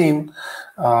 vaccine,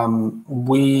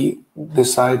 we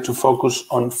decided to focus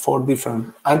on 4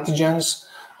 different antigens,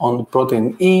 on the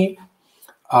protein E,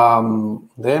 the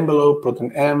envelope,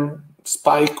 protein M,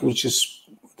 spike, which is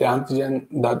the antigen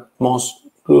that most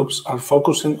groups are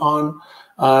focusing on,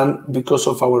 and because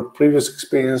of our previous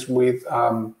experience with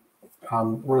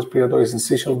respiratory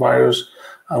syncytial virus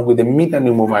and with the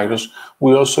metapneumovirus,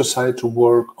 we also decided to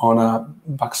work on a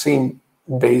vaccine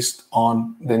based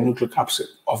on the nucleocapsid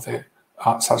of the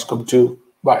SARS-CoV-2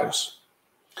 virus.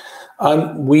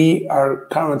 And we are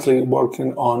currently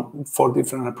working on 4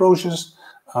 different approaches.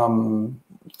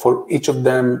 For each of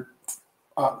them,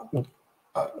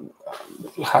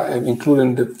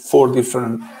 including the 4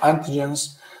 different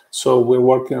antigens. So we're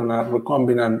working on a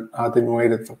recombinant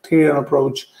attenuated bacterial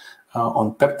approach,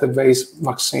 on peptide-based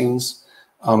vaccines,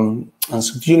 and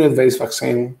subunit-based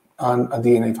vaccine, and a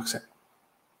DNA vaccine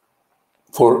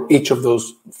for each of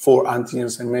those 4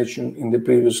 antigens I mentioned in the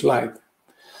previous slide.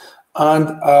 And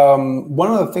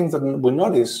one of the things that we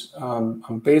noticed,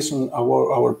 and based on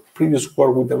our previous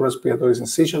work with the respiratory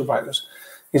syncytial virus,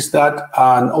 is that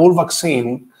an old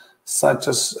vaccine, such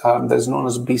as that's known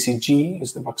as BCG,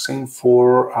 is the vaccine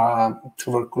for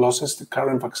tuberculosis, the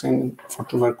current vaccine for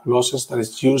tuberculosis that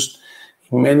is used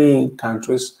in many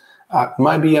countries. It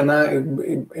might be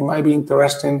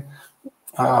interesting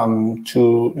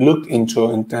to look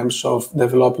into in terms of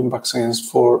developing vaccines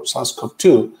for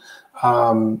SARS-CoV-2.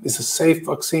 It's a safe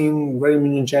vaccine, very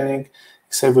immunogenic.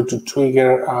 It's able to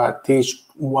trigger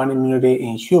Th1 immunity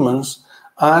in humans.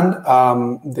 And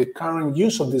the current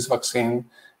use of this vaccine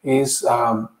is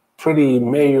pretty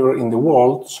major in the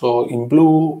world. So in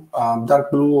blue, dark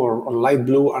blue or light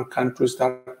blue are countries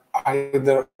that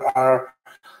either are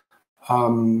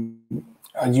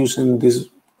using this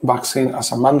vaccine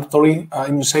as a mandatory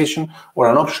immunization or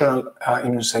an optional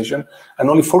immunization. And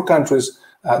only 4 countries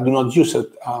do not use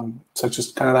it, such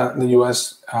as Canada, the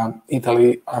US,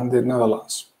 Italy, and the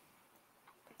Netherlands.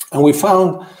 And we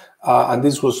found, and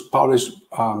this was published,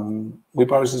 we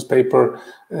published this paper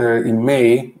in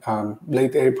May,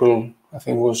 late April, I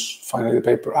think was finally the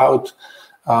paper out.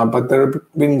 But there have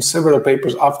been several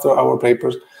papers after our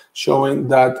papers showing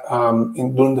that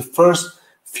during the first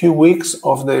few weeks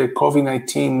of the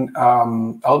COVID-19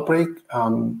 outbreak,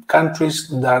 countries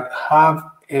that have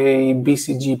a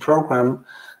BCG program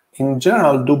in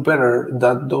general do better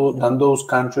than those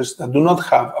countries that do not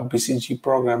have a BCG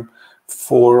program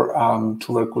for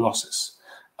tuberculosis.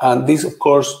 And this, of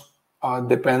course,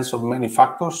 depends on many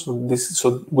factors.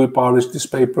 So we published this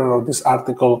paper or this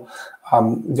article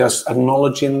just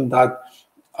acknowledging that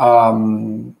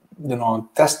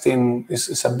testing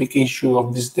is a big issue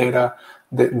of this data.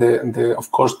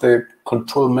 Of course, the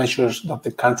control measures that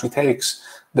the country takes,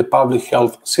 the public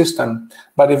health system.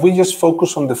 But if we just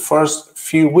focus on the first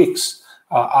few weeks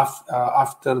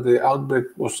after the outbreak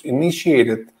was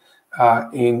initiated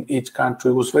in each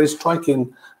country, it was very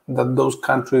striking that those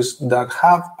countries that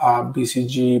have a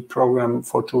BCG program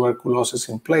for tuberculosis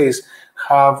in place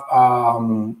have,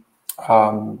 I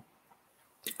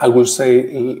would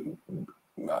say,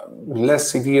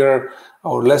 less severe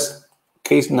or less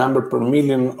case number per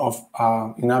million of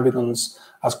inhabitants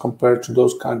as compared to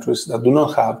those countries that do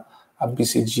not have a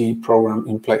BCG program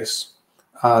in place.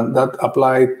 And that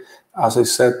applied, as I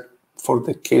said, for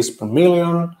the case per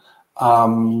million,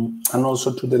 and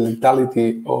also to the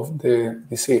lethality of the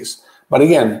disease. But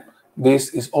again, this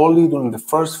is only during the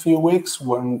first few weeks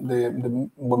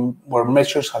when where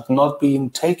measures have not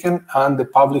been taken and the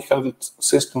public health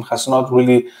system has not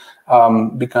really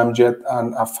become yet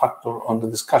a factor on the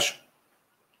discussion.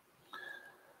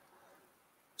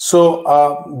 So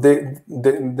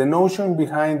the notion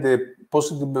behind the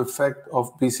positive effect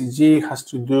of BCG has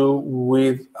to do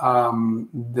with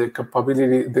the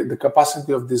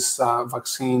capacity of this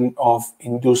vaccine of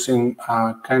inducing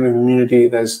a kind of immunity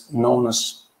that is known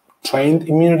as trained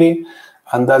immunity,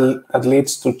 and that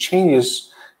leads to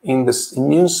changes in the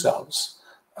immune cells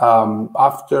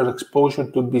after exposure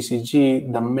to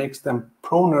BCG that makes them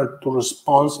proner to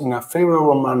respond in a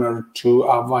favorable manner to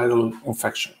a viral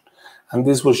infection. And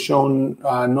this was shown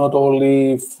not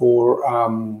only for,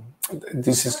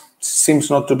 seems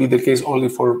not to be the case only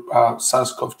for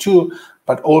SARS-CoV-2,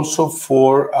 but also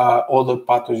for other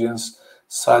pathogens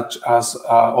such as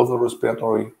other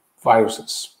respiratory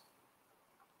viruses.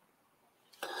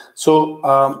 So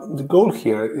the goal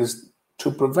here is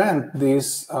to prevent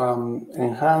this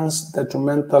enhanced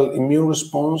detrimental immune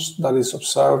response that is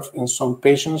observed in some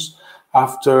patients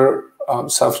after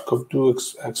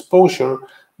SARS-CoV-2 exposure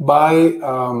by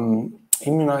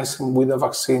immunizing with a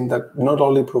vaccine that not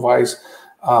only provides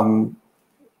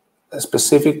a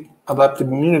specific adaptive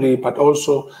immunity, but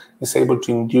also is able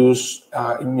to induce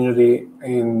immunity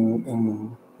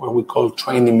in what we call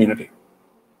trained immunity.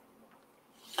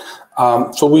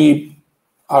 So we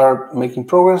are making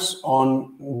progress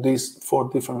on these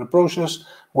 4 different approaches.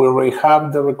 We already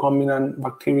have the recombinant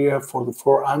bacteria for the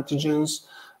 4 antigens.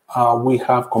 We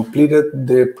have completed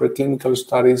the preclinical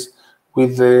studies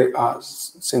with the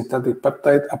synthetic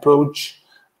peptide approach.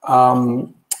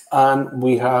 and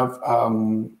we have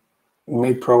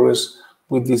made progress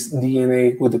with this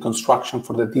DNA, with the construction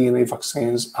for the DNA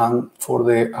vaccines and for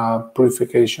the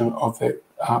purification of the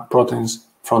proteins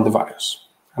from the virus.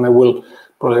 And I will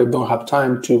probably don't have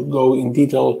time to go in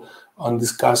detail and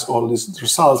discuss all these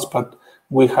results, but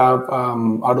we have,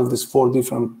 out of these 4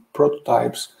 different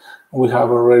prototypes, we have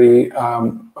already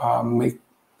made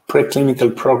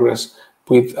preclinical progress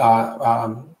with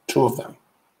 2 of them.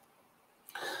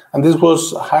 And this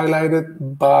was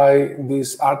highlighted by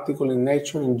this article in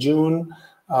Nature in June,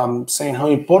 saying how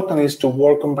important it is to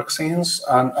work on vaccines.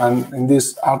 And in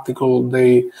this article,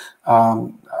 they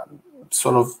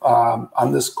sort of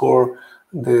underscore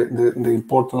the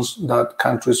importance that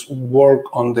countries work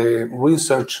on the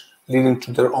research leading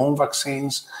to their own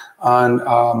vaccines. And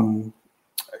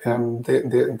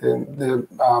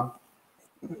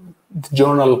the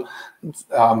journal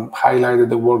highlighted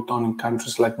the work done in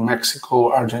countries like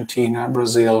Mexico, Argentina,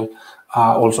 Brazil,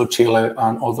 also Chile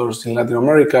and others in Latin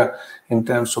America in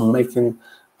terms of making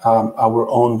our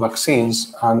own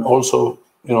vaccines, and also,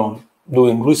 you know,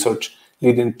 doing research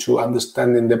leading to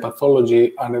understanding the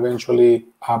pathology and eventually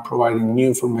providing new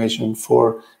information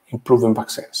for improving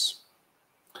vaccines.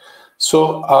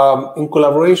 So in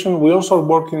collaboration, we also are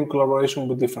working in collaboration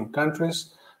with different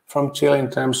countries from Chile in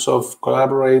terms of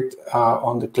collaborate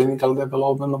on the clinical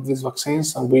development of these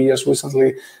vaccines. And we just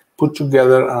recently put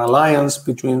together an alliance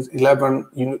between 11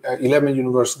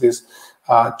 universities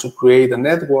to create a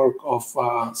network of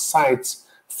sites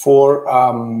for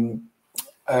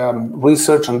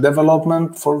research and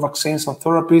development for vaccines and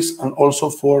therapies, and also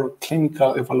for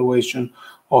clinical evaluation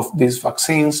of these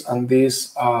vaccines. And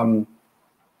this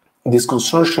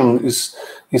consortium is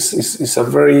a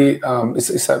very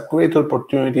is a great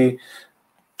opportunity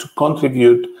to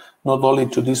contribute not only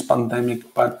to this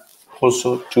pandemic but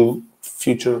also to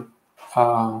future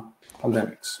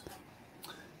pandemics.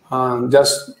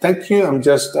 Just thank you. I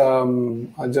just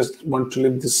want to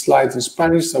leave this slide in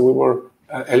Spanish. So we were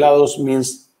helados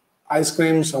means ice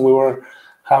creams, and we were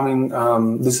having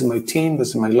this is my team, this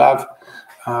is my lab.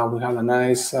 We had a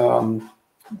nice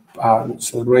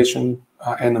celebration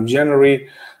end of January,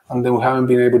 and then we haven't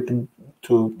been able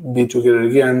to be together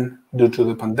again due to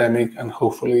the pandemic, and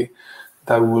hopefully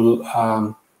that will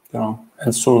you know,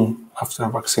 end soon after a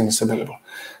vaccine is available.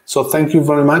 So thank you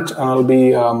very much, and I'll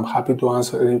be happy to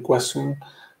answer any question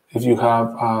if you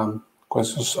have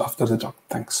questions after the talk.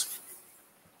 Thanks.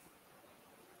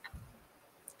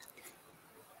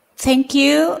 Thank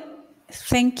you.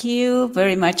 Thank you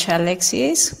very much,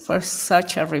 Alexis, for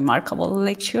such a remarkable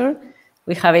lecture.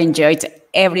 We have enjoyed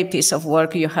every piece of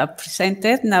work you have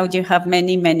presented. Now you have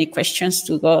many, many questions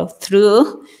to go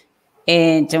through,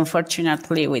 and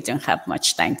unfortunately, we don't have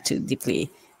much time to deeply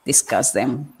discuss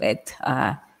them, but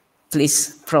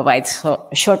please provide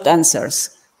short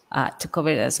answers to cover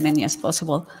as many as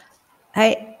possible.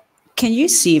 Can you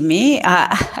see me?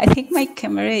 I think my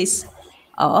camera is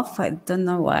off. I don't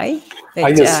know why. But,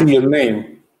 I just see your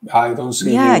name. I don't see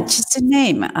you. Yeah, just a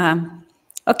name.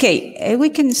 Okay, we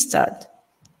can start.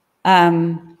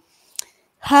 Have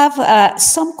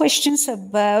some questions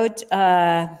about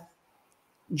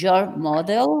your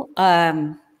model,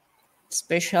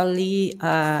 especially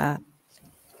on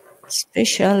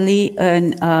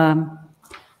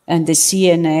the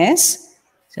CNS.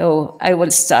 So I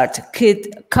will start.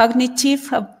 Could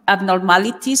cognitive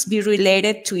abnormalities be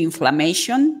related to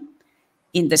inflammation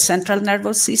in the central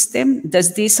nervous system?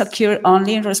 Does this occur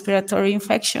only in respiratory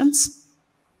infections?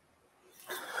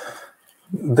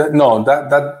 No,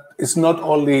 that is not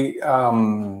only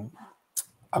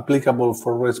applicable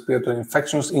for respiratory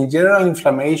infections. In general,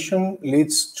 inflammation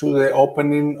leads to the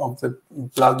opening of the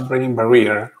blood-brain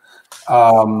barrier.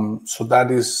 So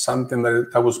that is something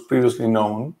that was previously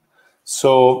known.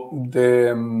 So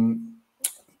there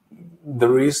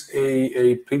is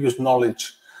a previous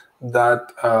knowledge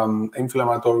that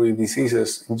inflammatory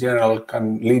diseases in general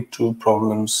can lead to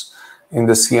problems in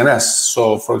the CNS.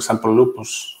 So, for example,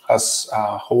 lupus has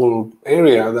a whole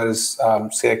area that is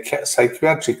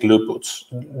psychiatric lupus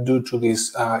due to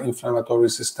this inflammatory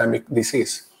systemic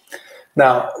disease.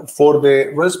 Now, for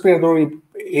the respiratory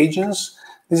agents,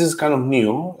 this is kind of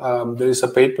new. There is a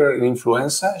paper in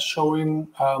influenza showing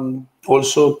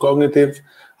also cognitive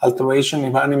alteration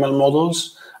in animal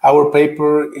models. Our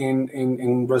paper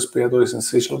in respiratory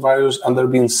syncytial virus, and there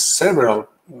have been several,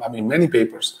 many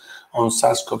papers on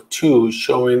SARS-CoV-2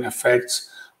 showing effects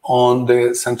on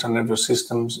the central nervous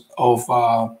systems of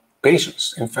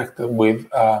patients infected with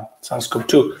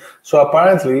SARS-CoV-2. So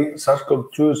apparently,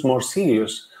 SARS-CoV-2 is more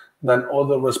serious than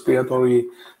other respiratory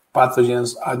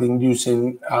pathogens at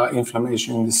inducing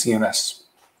inflammation in the CNS.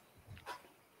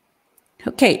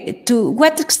 Okay, to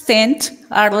what extent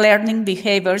are learning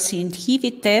behaviors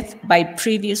inhibited by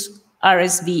previous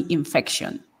RSV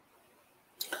infection?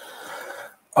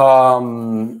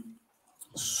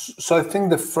 So I think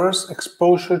the first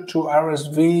exposure to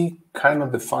RSV kind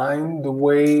of defined the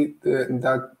way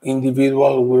that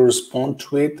individual will respond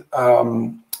to it.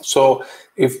 So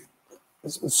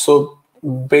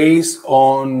based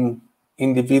on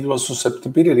individual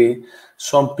susceptibility,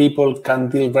 some people can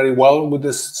deal very well with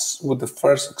this, with the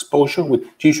first exposure, which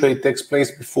usually takes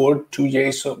place before 2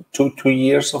 years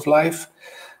of life.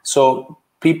 So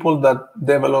people that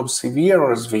develop severe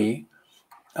RSV,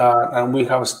 and we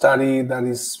have a study that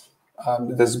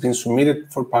that's been submitted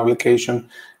for publication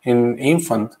in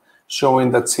Infant,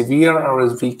 showing that severe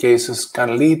RSV cases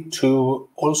can lead to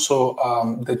also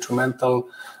detrimental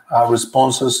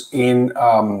responses in,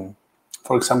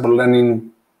 for example,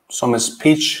 learning some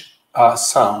speech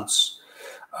sounds.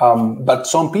 But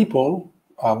some people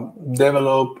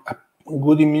develop a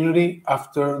good immunity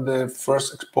after the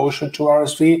first exposure to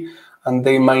RSV, and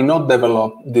they might not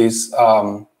develop this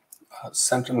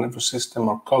central nervous system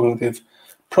or cognitive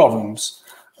problems.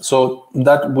 So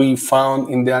that we found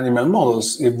in the animal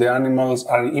models. If the animals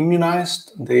are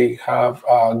immunized, they have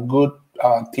a good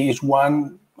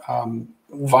Th1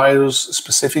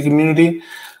 virus-specific immunity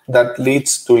that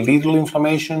leads to little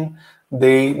inflammation.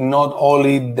 They not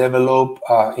only develop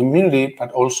immunity,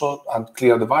 but also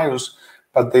clear the virus,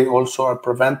 but they also are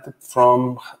prevented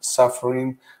from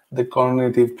suffering the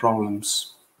cognitive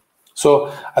problems.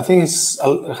 So I think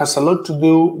it has a lot to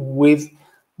do with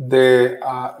the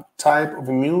type of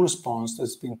immune response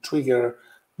that's been triggered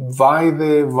by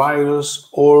the virus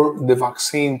or the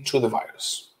vaccine to the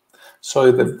virus. So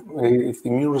if the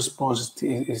immune response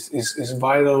is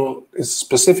viral, is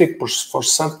specific for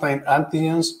certain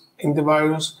antigens in the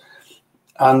virus,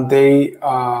 and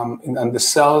the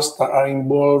cells that are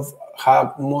involved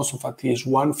have most of a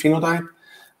Th1 phenotype,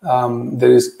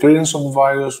 there is clearance of the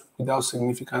virus without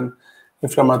significant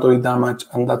inflammatory damage,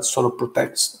 and that sort of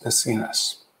protects the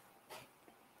CNS.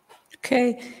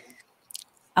 Okay.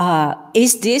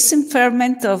 Is this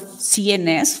impairment of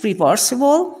CNS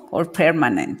reversible or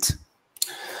permanent?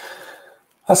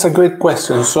 That's a great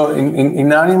question. So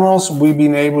in animals, we've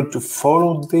been able to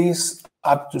follow this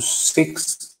up to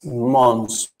 6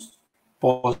 months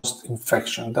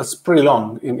post-infection. That's pretty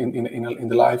long in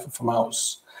the life of a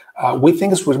mouse. We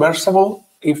think it's reversible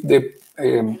if the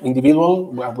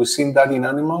individual, well, we've seen that in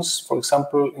animals, for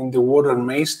example, in the water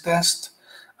maze test,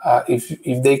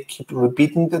 if they keep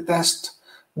repeating the test,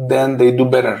 then they do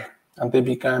better and they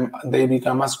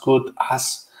become as good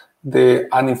as the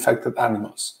uninfected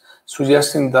animals,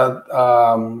 suggesting that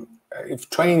if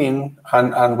training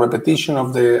and repetition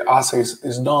of the assays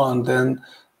is done, then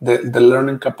the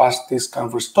learning capacities can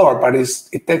restore, but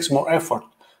it takes more effort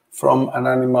from an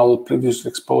animal previously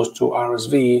exposed to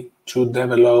RSV to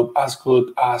develop as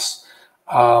good as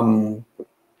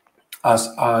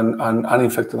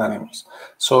uninfected animals.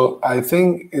 So I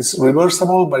think it's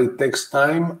reversible, but it takes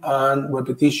time and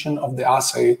repetition of the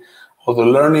assay, or the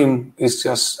learning is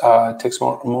just takes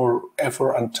more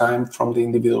effort and time from the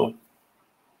individual.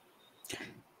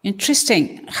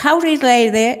 Interesting. How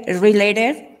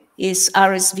related is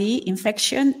RSV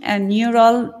infection and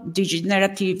neural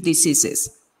degenerative diseases?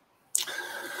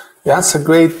 Yeah, that's a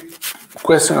great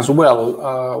question as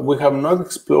well. We have not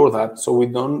explored that, so we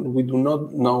do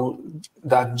not know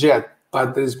that yet.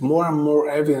 But there's more and more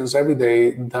evidence every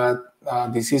day that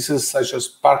diseases such as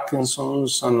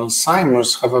Parkinson's and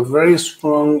Alzheimer's have a very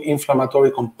strong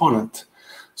inflammatory component.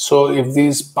 So if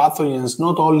these pathogens,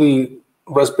 not only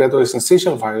respiratory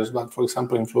syncytial virus, but for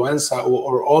example influenza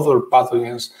or other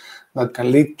pathogens that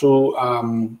can lead to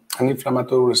an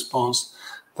inflammatory response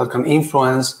that can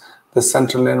influence the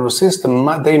central nervous system,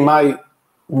 they might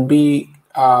be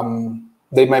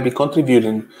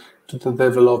contributing to the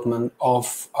development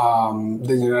of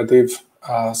degenerative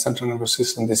central nervous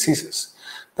system diseases.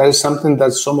 That is something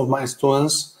that some of my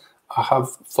students have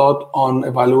thought on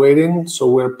evaluating. So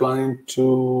we're planning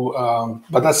to,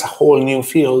 but that's a whole new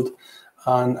field,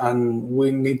 and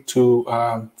we need to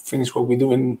finish what we're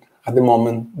doing at the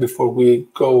moment before we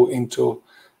go into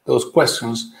those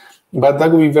questions. But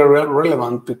that will be very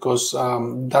relevant because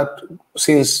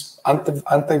since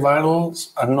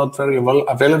antivirals are not very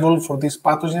available for these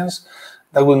pathogens,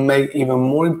 that will make even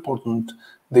more important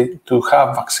to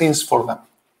have vaccines for them.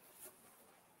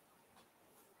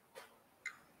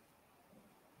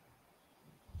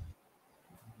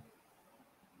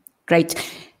 Great.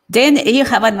 Then you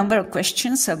have a number of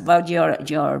questions about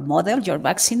your model, your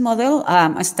vaccine model.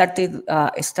 I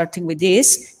starting with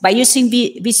this. By using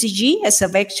BCG as a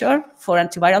vector for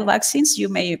antiviral vaccines, you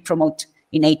may promote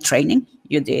innate training.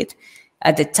 You did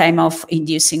at the time of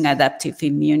inducing adaptive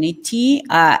immunity.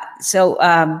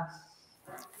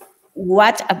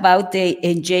 What about the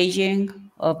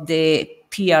engaging of the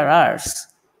PRRs?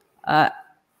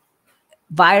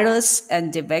 Virus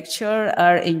and the vector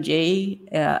are engaging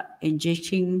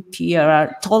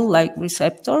PRR toll-like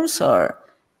receptors, or?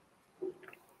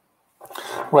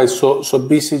 Right, so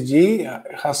BCG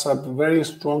has a very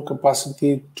strong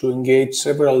capacity to engage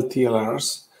several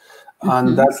TLRs,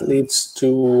 and that leads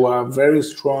to a very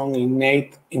strong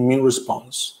innate immune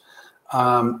response.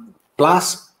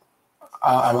 Plus,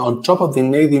 on top of the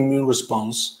innate immune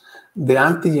response, the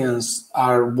antigens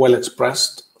are well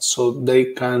expressed, so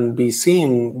they can be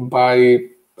seen by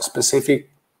specific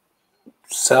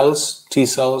cells, T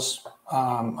cells,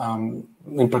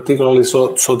 in particular,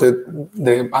 so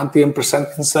the antigen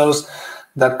presenting cells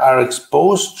that are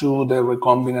exposed to the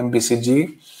recombinant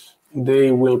BCG,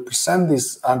 they will present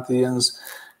these antigens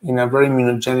in a very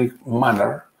immunogenic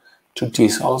manner to T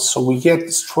cells. So we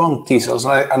get strong T cells.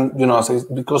 And you know,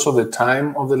 because of the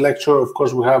time of the lecture, of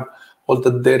course, we have all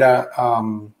the data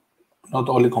not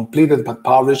only completed but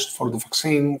published for the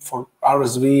vaccine, for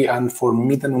RSV, and for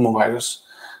metapneumovirus.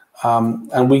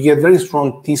 And we get very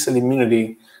strong T cell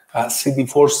immunity,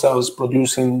 CD4 cells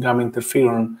producing gamma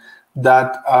interferon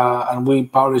that, and we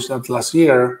published that last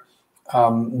year,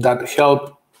 that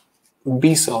help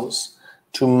B cells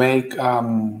to make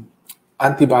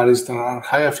antibodies that are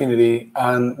high affinity,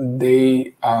 and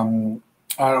they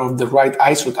are of the right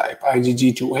isotype,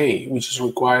 IgG2A, which is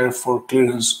required for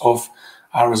clearance of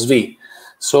RSV.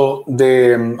 So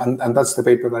and that's the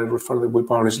paper that I referred that we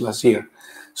published last year.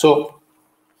 So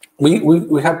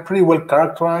we have pretty well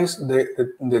characterized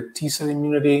the T cell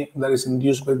immunity that is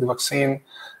induced by the vaccine.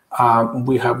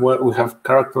 We have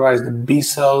characterized the B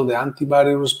cell, the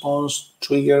antibody response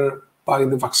triggered by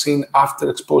the vaccine after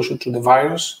exposure to the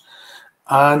virus.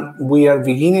 And we are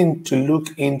beginning to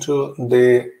look into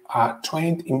the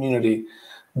trained immunity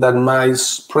that might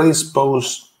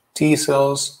predispose T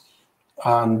cells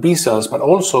and B cells, but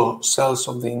also cells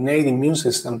of the innate immune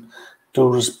system to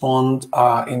respond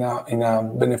in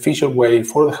a beneficial way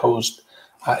for the host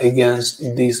against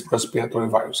these respiratory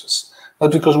viruses.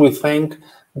 That's because we think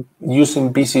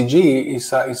using BCG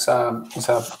is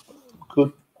a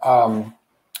good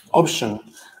option.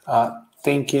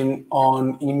 Thinking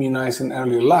on immunizing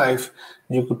early life,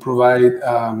 you could provide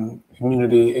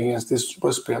immunity against these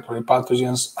respiratory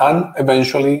pathogens and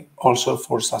eventually also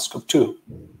for SARS-CoV-2.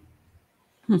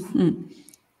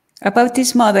 About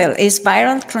this model, is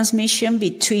viral transmission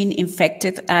between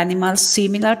infected animals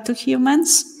similar to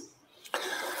humans?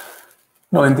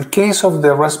 No, in the case of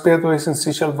the respiratory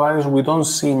syncytial virus, we don't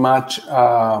see much.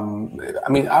 I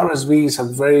mean, RSV is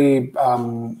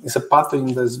is a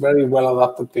pathogen that is very well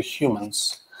adapted to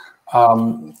humans.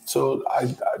 So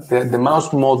the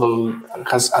mouse model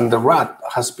and the rat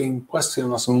has been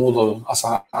questioned as a model, as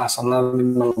an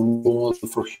animal model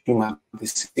for human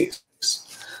disease.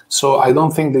 So I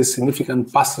don't think there's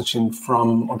significant passaging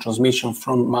or transmission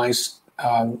from mice,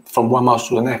 from one mouse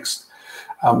to the next.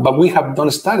 But we have done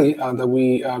a study that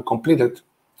we completed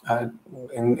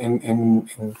in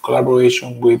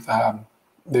collaboration with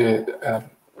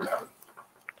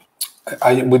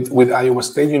with Iowa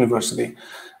State University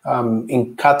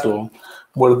in cattle,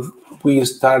 where we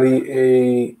study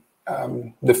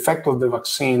the effect of the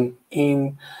vaccine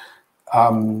in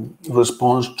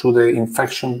response to the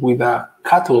infection with a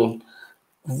cattle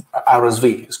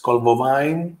RSV. It's called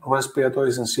bovine respiratory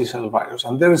syncytial virus,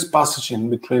 and there is passaging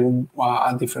between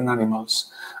different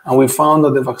animals. And we found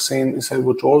that the vaccine is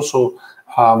able to also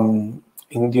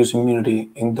induce immunity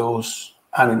in those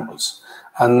animals.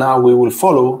 And now we will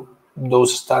follow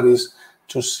those studies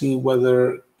to see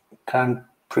whether it can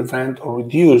prevent or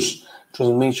reduce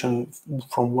transmission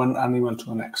from one animal to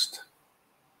the next.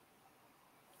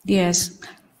 Yes.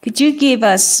 Could you give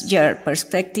us your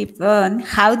perspective on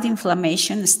how the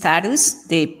inflammation status,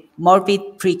 the morbid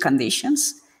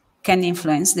preconditions, can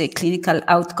influence the clinical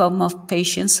outcome of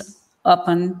patients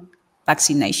upon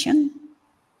vaccination?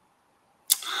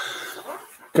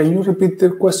 Can you repeat the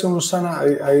question, Rosana?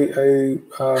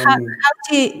 How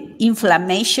the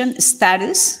inflammation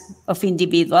status of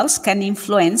individuals can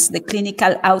influence the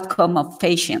clinical outcome of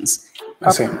patients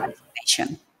upon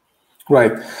vaccination?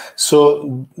 Right.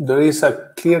 So there is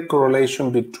a clear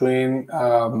correlation between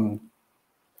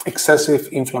excessive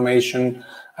inflammation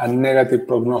and negative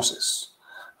prognosis.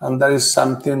 And that is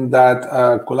something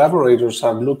that collaborators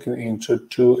are looking into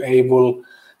to able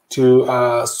to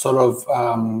sort of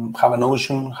have a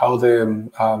notion how the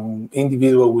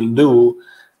individual will do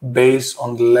based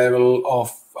on the level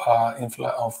of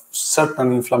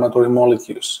certain inflammatory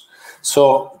molecules.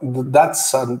 So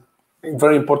that's a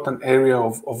very important area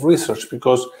of research,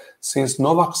 because since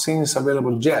no vaccine is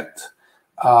available yet,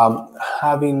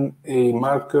 having a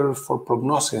marker for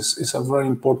prognosis is a very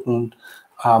important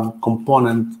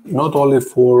component, not only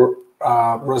for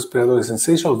respiratory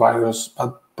syncytial virus,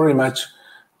 but pretty much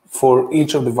for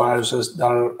each of the viruses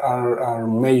that are a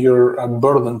major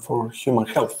burden for human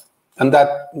health. And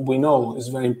that we know is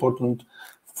very important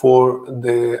for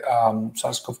the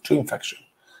SARS-CoV-2 infection.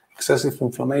 Excessive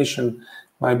inflammation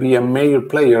might be a major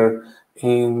player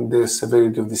in the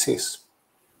severity of disease.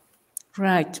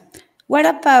 Right. What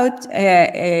about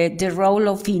the role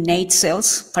of innate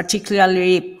cells,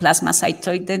 particularly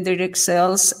plasmacytoid dendritic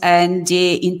cells and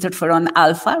the interferon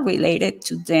alpha related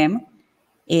to them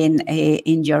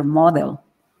in your model?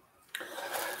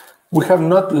 We have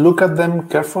not looked at them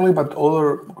carefully, but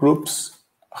other groups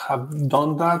have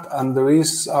done that, and there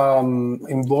is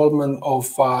involvement of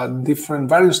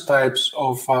various types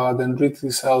of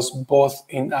dendritic cells, both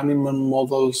in animal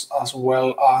models as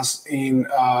well as in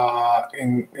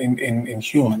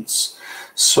humans.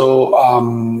 So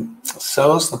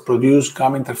cells that produce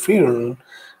gamma interferon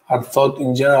are thought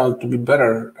in general to be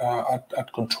better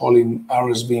at controlling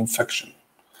RSV infection.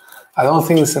 I don't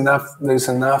think there is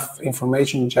enough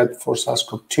information yet for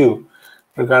SARS-CoV-2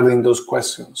 regarding those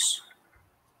questions.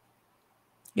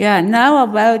 Yeah, now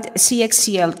about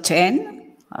CXCL10,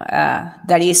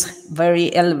 that is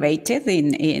very elevated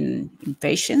in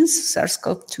patients,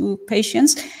 SARS-CoV-2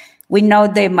 patients. We know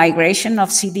the migration of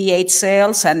CD8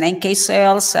 cells and NK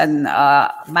cells and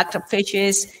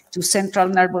macrophages to central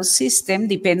nervous system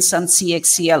depends on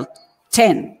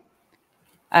CXCL10.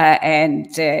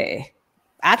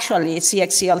 Actually,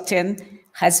 CXCL10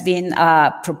 has been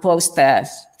proposed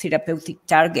as therapeutic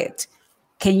target.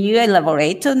 Can you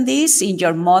elaborate on this? In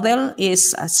your model,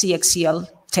 is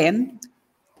CXCL10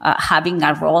 having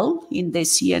a role in the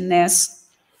CNS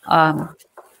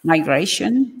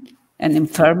migration and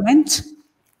impairment?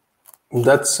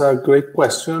 That's a great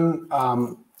question.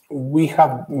 We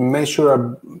have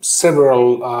measured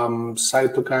several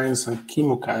cytokines and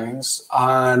chemokines,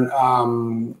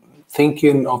 and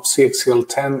thinking of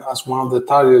CXCL10 as one of the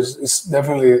targets is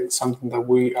definitely something that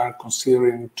we are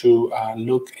considering to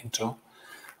look into.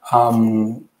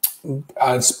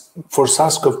 As for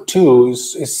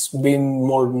SARS-CoV-2, it's been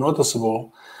more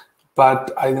noticeable,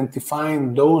 but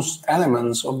identifying those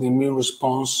elements of the immune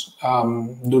response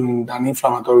during an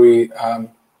inflammatory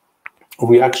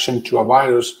reaction to a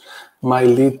virus might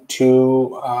lead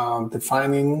to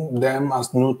defining them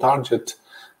as new target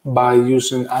by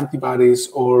using antibodies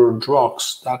or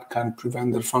drugs that can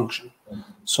prevent their function.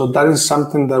 So that is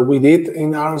something that we did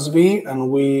in RSV, and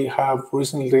we have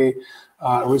recently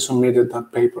resubmitted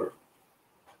that paper.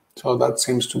 So that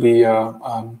seems to be,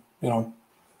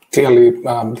 clearly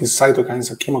these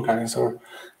cytokines and chemokines are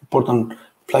important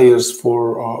players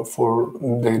for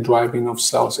the driving of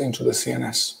cells into the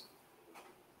CNS.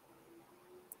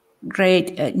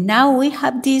 Great. Now we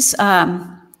have this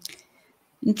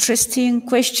interesting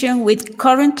question. With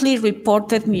currently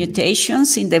reported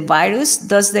mutations in the virus,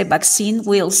 does the vaccine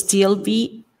will still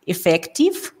be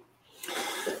effective?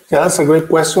 Yeah, that's a great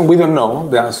question. We don't know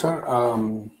the answer.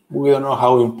 We don't know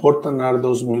how important are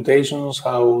those mutations,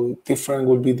 how different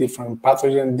will be different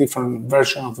pathogen, different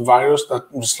version of the virus that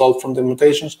result from the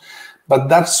mutations. But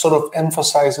that sort of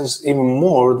emphasizes even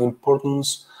more the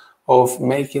importance of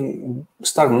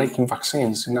start making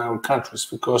vaccines in our countries,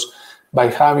 because by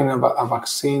having a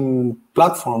vaccine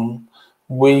platform,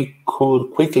 we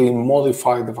could quickly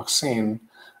modify the vaccine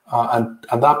and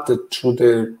adapt it to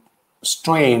the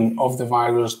strain of the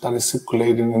virus that is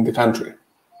circulating in the country.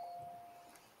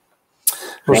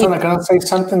 Rosana, can I say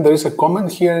something? There is a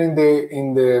comment here in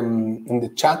the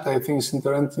chat. I think it's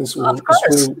interesting.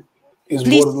 Is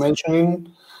worth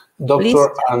mentioning. Dr.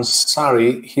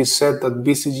 Ansari, he said that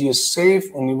BCG is safe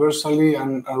universally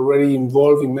and already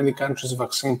involved in many countries'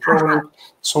 vaccine program.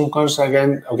 Some countries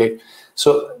again, okay.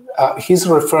 So he's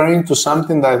referring to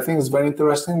something that I think is very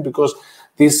interesting, because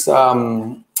this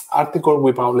article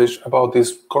we published about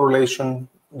this correlation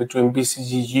between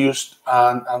BCG used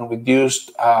and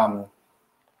reduced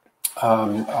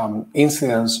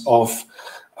incidence of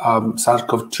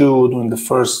SARS-CoV-2 during the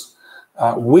first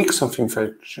weeks of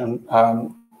infection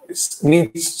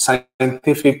needs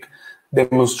scientific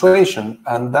demonstration,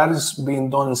 and that is being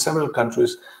done in several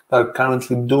countries that are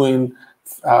currently doing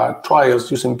trials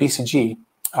using BCG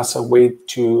as a way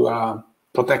to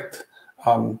protect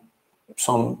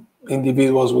some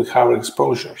individuals with higher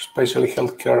exposure, especially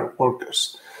healthcare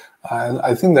workers. And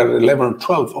I think there are 11 or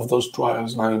 12 of those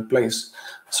trials now in place.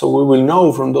 So we will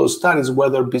know from those studies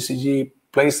whether BCG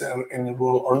plays any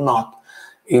role or not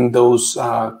in those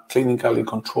clinically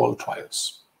controlled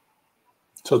trials.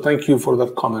 So thank you for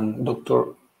that comment,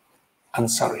 Dr.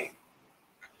 Ansari.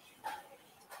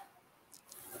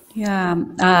 Yeah,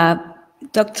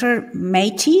 Dr.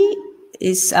 Meiti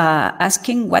is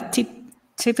asking what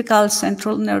typical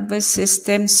central nervous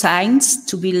system signs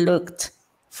to be looked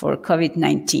for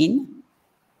COVID-19.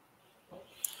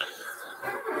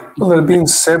 Well, there have been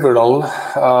several.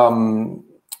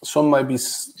 Some might be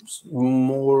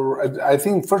more. I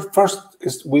think first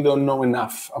is we don't know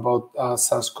enough about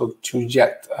SARS-CoV-2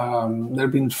 yet. There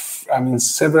have been,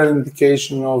 several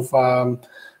indications of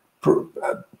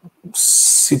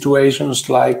situations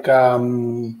like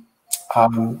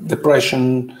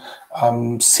depression,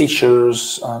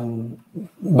 seizures,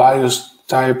 various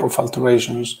type of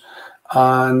alterations,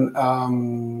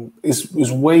 and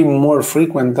is way more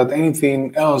frequent than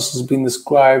anything else has been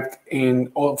described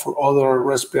for other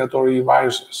respiratory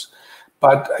viruses.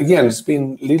 But again, it's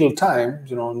been little time,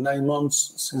 9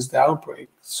 months since the outbreak.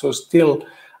 So still,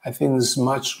 I think there's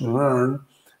much to learn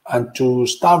and to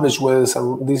establish whether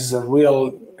this is a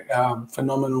real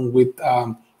phenomenon with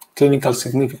clinical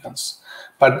significance.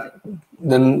 But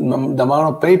the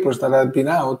amount of papers that have been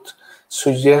out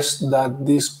suggest that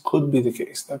this could be the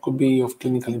case. That could be of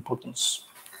clinical importance.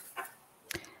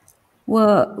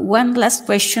 Well,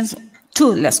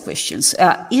 two last questions.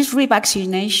 Is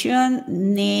revaccination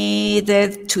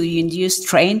needed to induce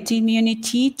trained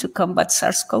immunity to combat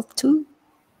SARS-CoV-2?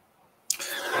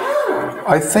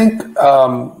 I think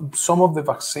some of the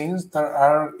vaccines that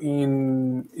are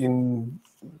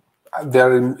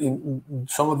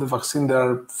some of the vaccines that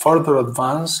are further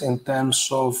advanced in terms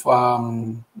of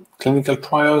clinical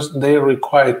trials, they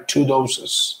require 2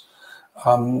 doses.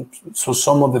 So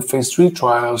some of the phase 3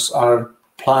 trials are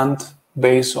planned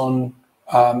based on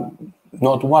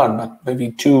not 1, but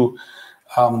maybe 2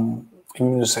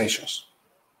 immunizations,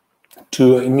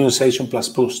 2 immunization plus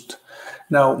boost.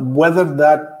 Now, whether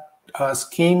that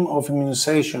scheme of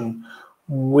immunization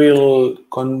will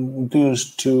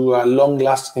conduce to a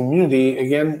long-lasting immunity,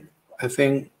 again, I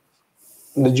think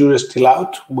the jury is still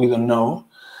out. We don't know.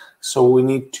 So we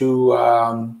need to,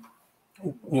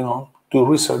 do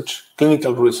research,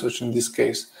 clinical research in this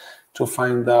case, to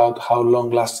find out how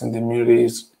long-lasting the immunity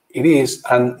is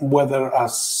and whether a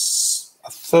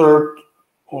third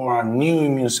or a new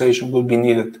immunization will be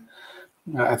needed.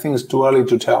 I think it's too early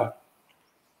to tell.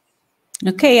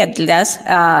 Okay, at last,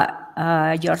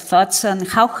 your thoughts on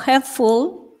how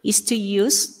helpful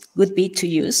would be to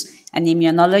use an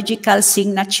immunological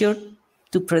signature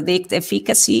to predict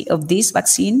efficacy of this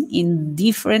vaccine in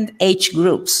different age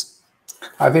groups?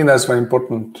 I think that's very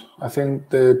important. I think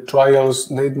the trials,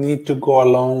 they need to go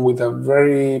along with a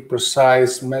very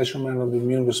precise measurement of the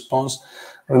immune response.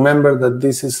 Remember that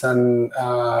this is an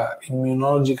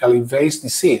immunologically based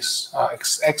disease.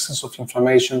 Excess of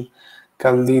inflammation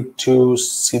can lead to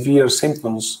severe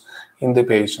symptoms in the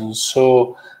patient.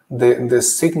 So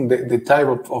the type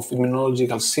of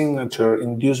immunological signature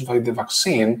induced by the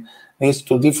vaccine needs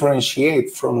to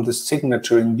differentiate from the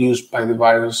signature induced by the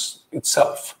virus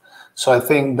itself. So I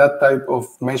think that type of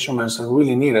measurements are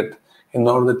really needed in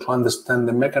order to understand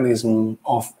the mechanism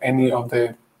of any of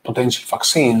the potential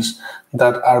vaccines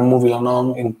that are moving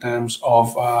along in terms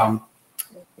of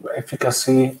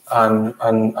efficacy and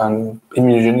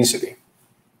immunogenicity.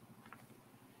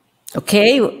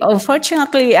 Okay,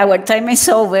 unfortunately, our time is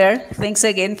over. Thanks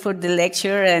again for the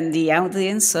lecture and the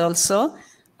audience also.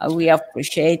 We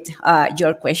appreciate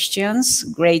your questions.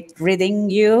 Great reading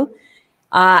you.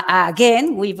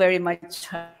 Again, we very much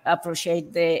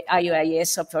appreciate the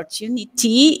IOIS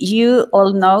opportunity. You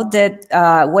all know that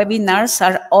webinars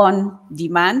are on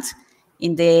demand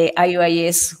in the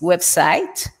IOIS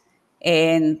website.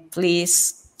 And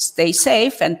please stay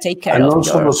safe and take care of your... And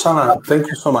also, Rosana, thank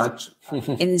you so much.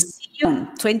 And see you in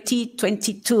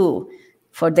 2022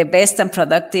 for the best and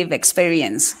productive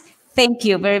experience. Thank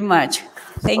you very much.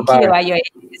 Thank you,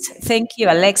 IOIS. Thank you,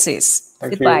 Alexis.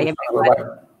 Goodbye,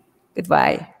 everyone.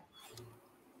 Goodbye.